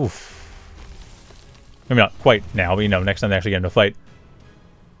 Oof. Maybe not quite now, but you know, next time they actually get into a fight.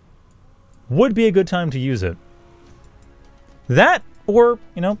 Would be a good time to use it. That, or,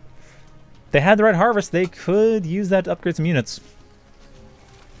 you know, they had the right harvest, they could use that to upgrade some units.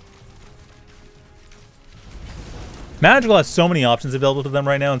 Magicall has so many options available to them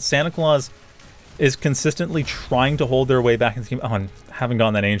right now, and SantaClaws is consistently trying to hold their way back in the game. Oh, and having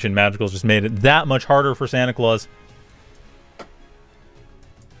gone that ancient, Magicall's just made it that much harder for SantaClaws.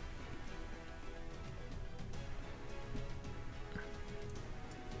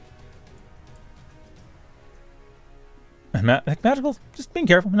 Magicall just being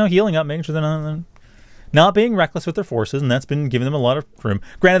careful, healing up, making sure they're not being reckless with their forces, and that's been giving them a lot of room.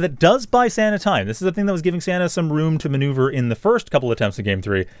 Granted, that does buy Santa time. This is the thing that was giving Santa some room to maneuver in the first couple attempts of Game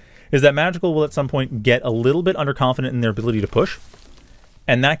 3, is that Magicall will at some point get a little bit underconfident in their ability to push,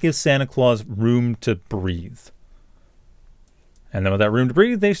 and that gives SantaClaws room to breathe. And then with that room to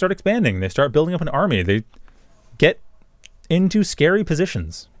breathe, they start expanding. They start building up an army. They get into scary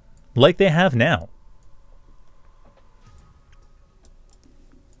positions, like they have now.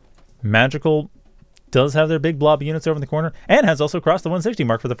 Magicall does have their big blob units over in the corner, and has also crossed the 160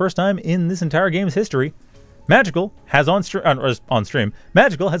 mark for the first time in this entire game's history. Magicall has on stream,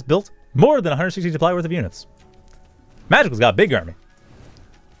 Magicall has built more than 160 supply worth of units. Magicall's got a big army.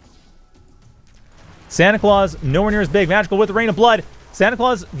 SantaClaws nowhere near as big. Magicall with the Rain of Blood.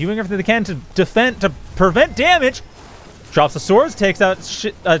 SantaClaws doing everything they can to defend, to prevent damage. Drops the swords, takes out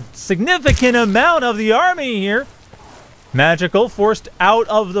a significant amount of the army here. Magicall forced out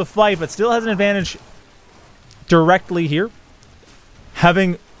of the fight, but still has an advantage directly here.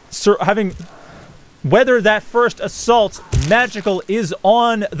 Having weathered that first assault, Magicall is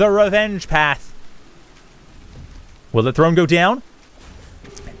on the revenge path. Will the throne go down?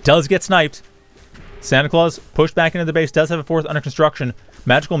 It does get sniped. SantaClaws pushed back into the base, does have a fourth under construction.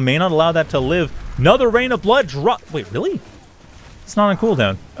 Magicall may not allow that to live. Another Rain of Blood drop. Wait, really? It's not on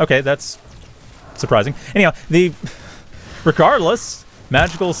cooldown. Okay, that's surprising. Anyhow, regardless,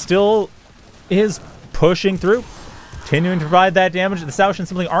 Magicall still is pushing through, continuing to provide that damage. The Saoshin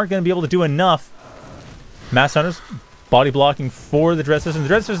simply aren't going to be able to do enough. Mass Hunters, body blocking for the Dread Sisters. The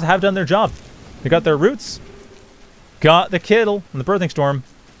Dread Sisters have done their job. They got their roots, got the Kittle and the Birthing Storm.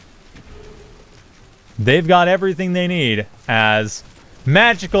 They've got everything they need as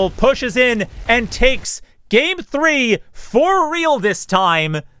Magicall pushes in and takes Game 3 for real this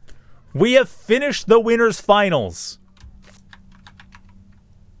time. We have finished the winners finals.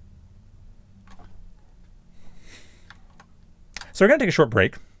 So we're going to take a short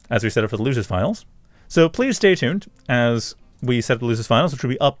break as we set up for the losers finals. So please stay tuned as we set up the losers finals, which will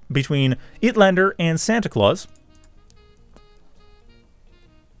be up between Itlander and SantaClaws.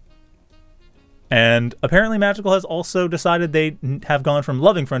 And apparently Magicall has also decided they have gone from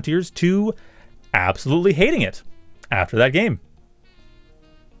loving Frontiers to absolutely hating it after that game.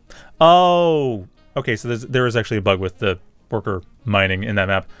 Oh, okay, so there is actually a bug with the worker mining in that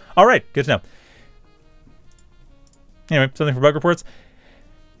map. All right, good to know. Anyway, something for bug reports.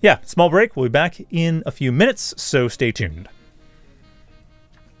 Yeah, small break. We'll be back in a few minutes, so stay tuned.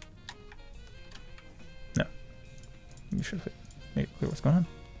 No. You should have made it clear what's going on.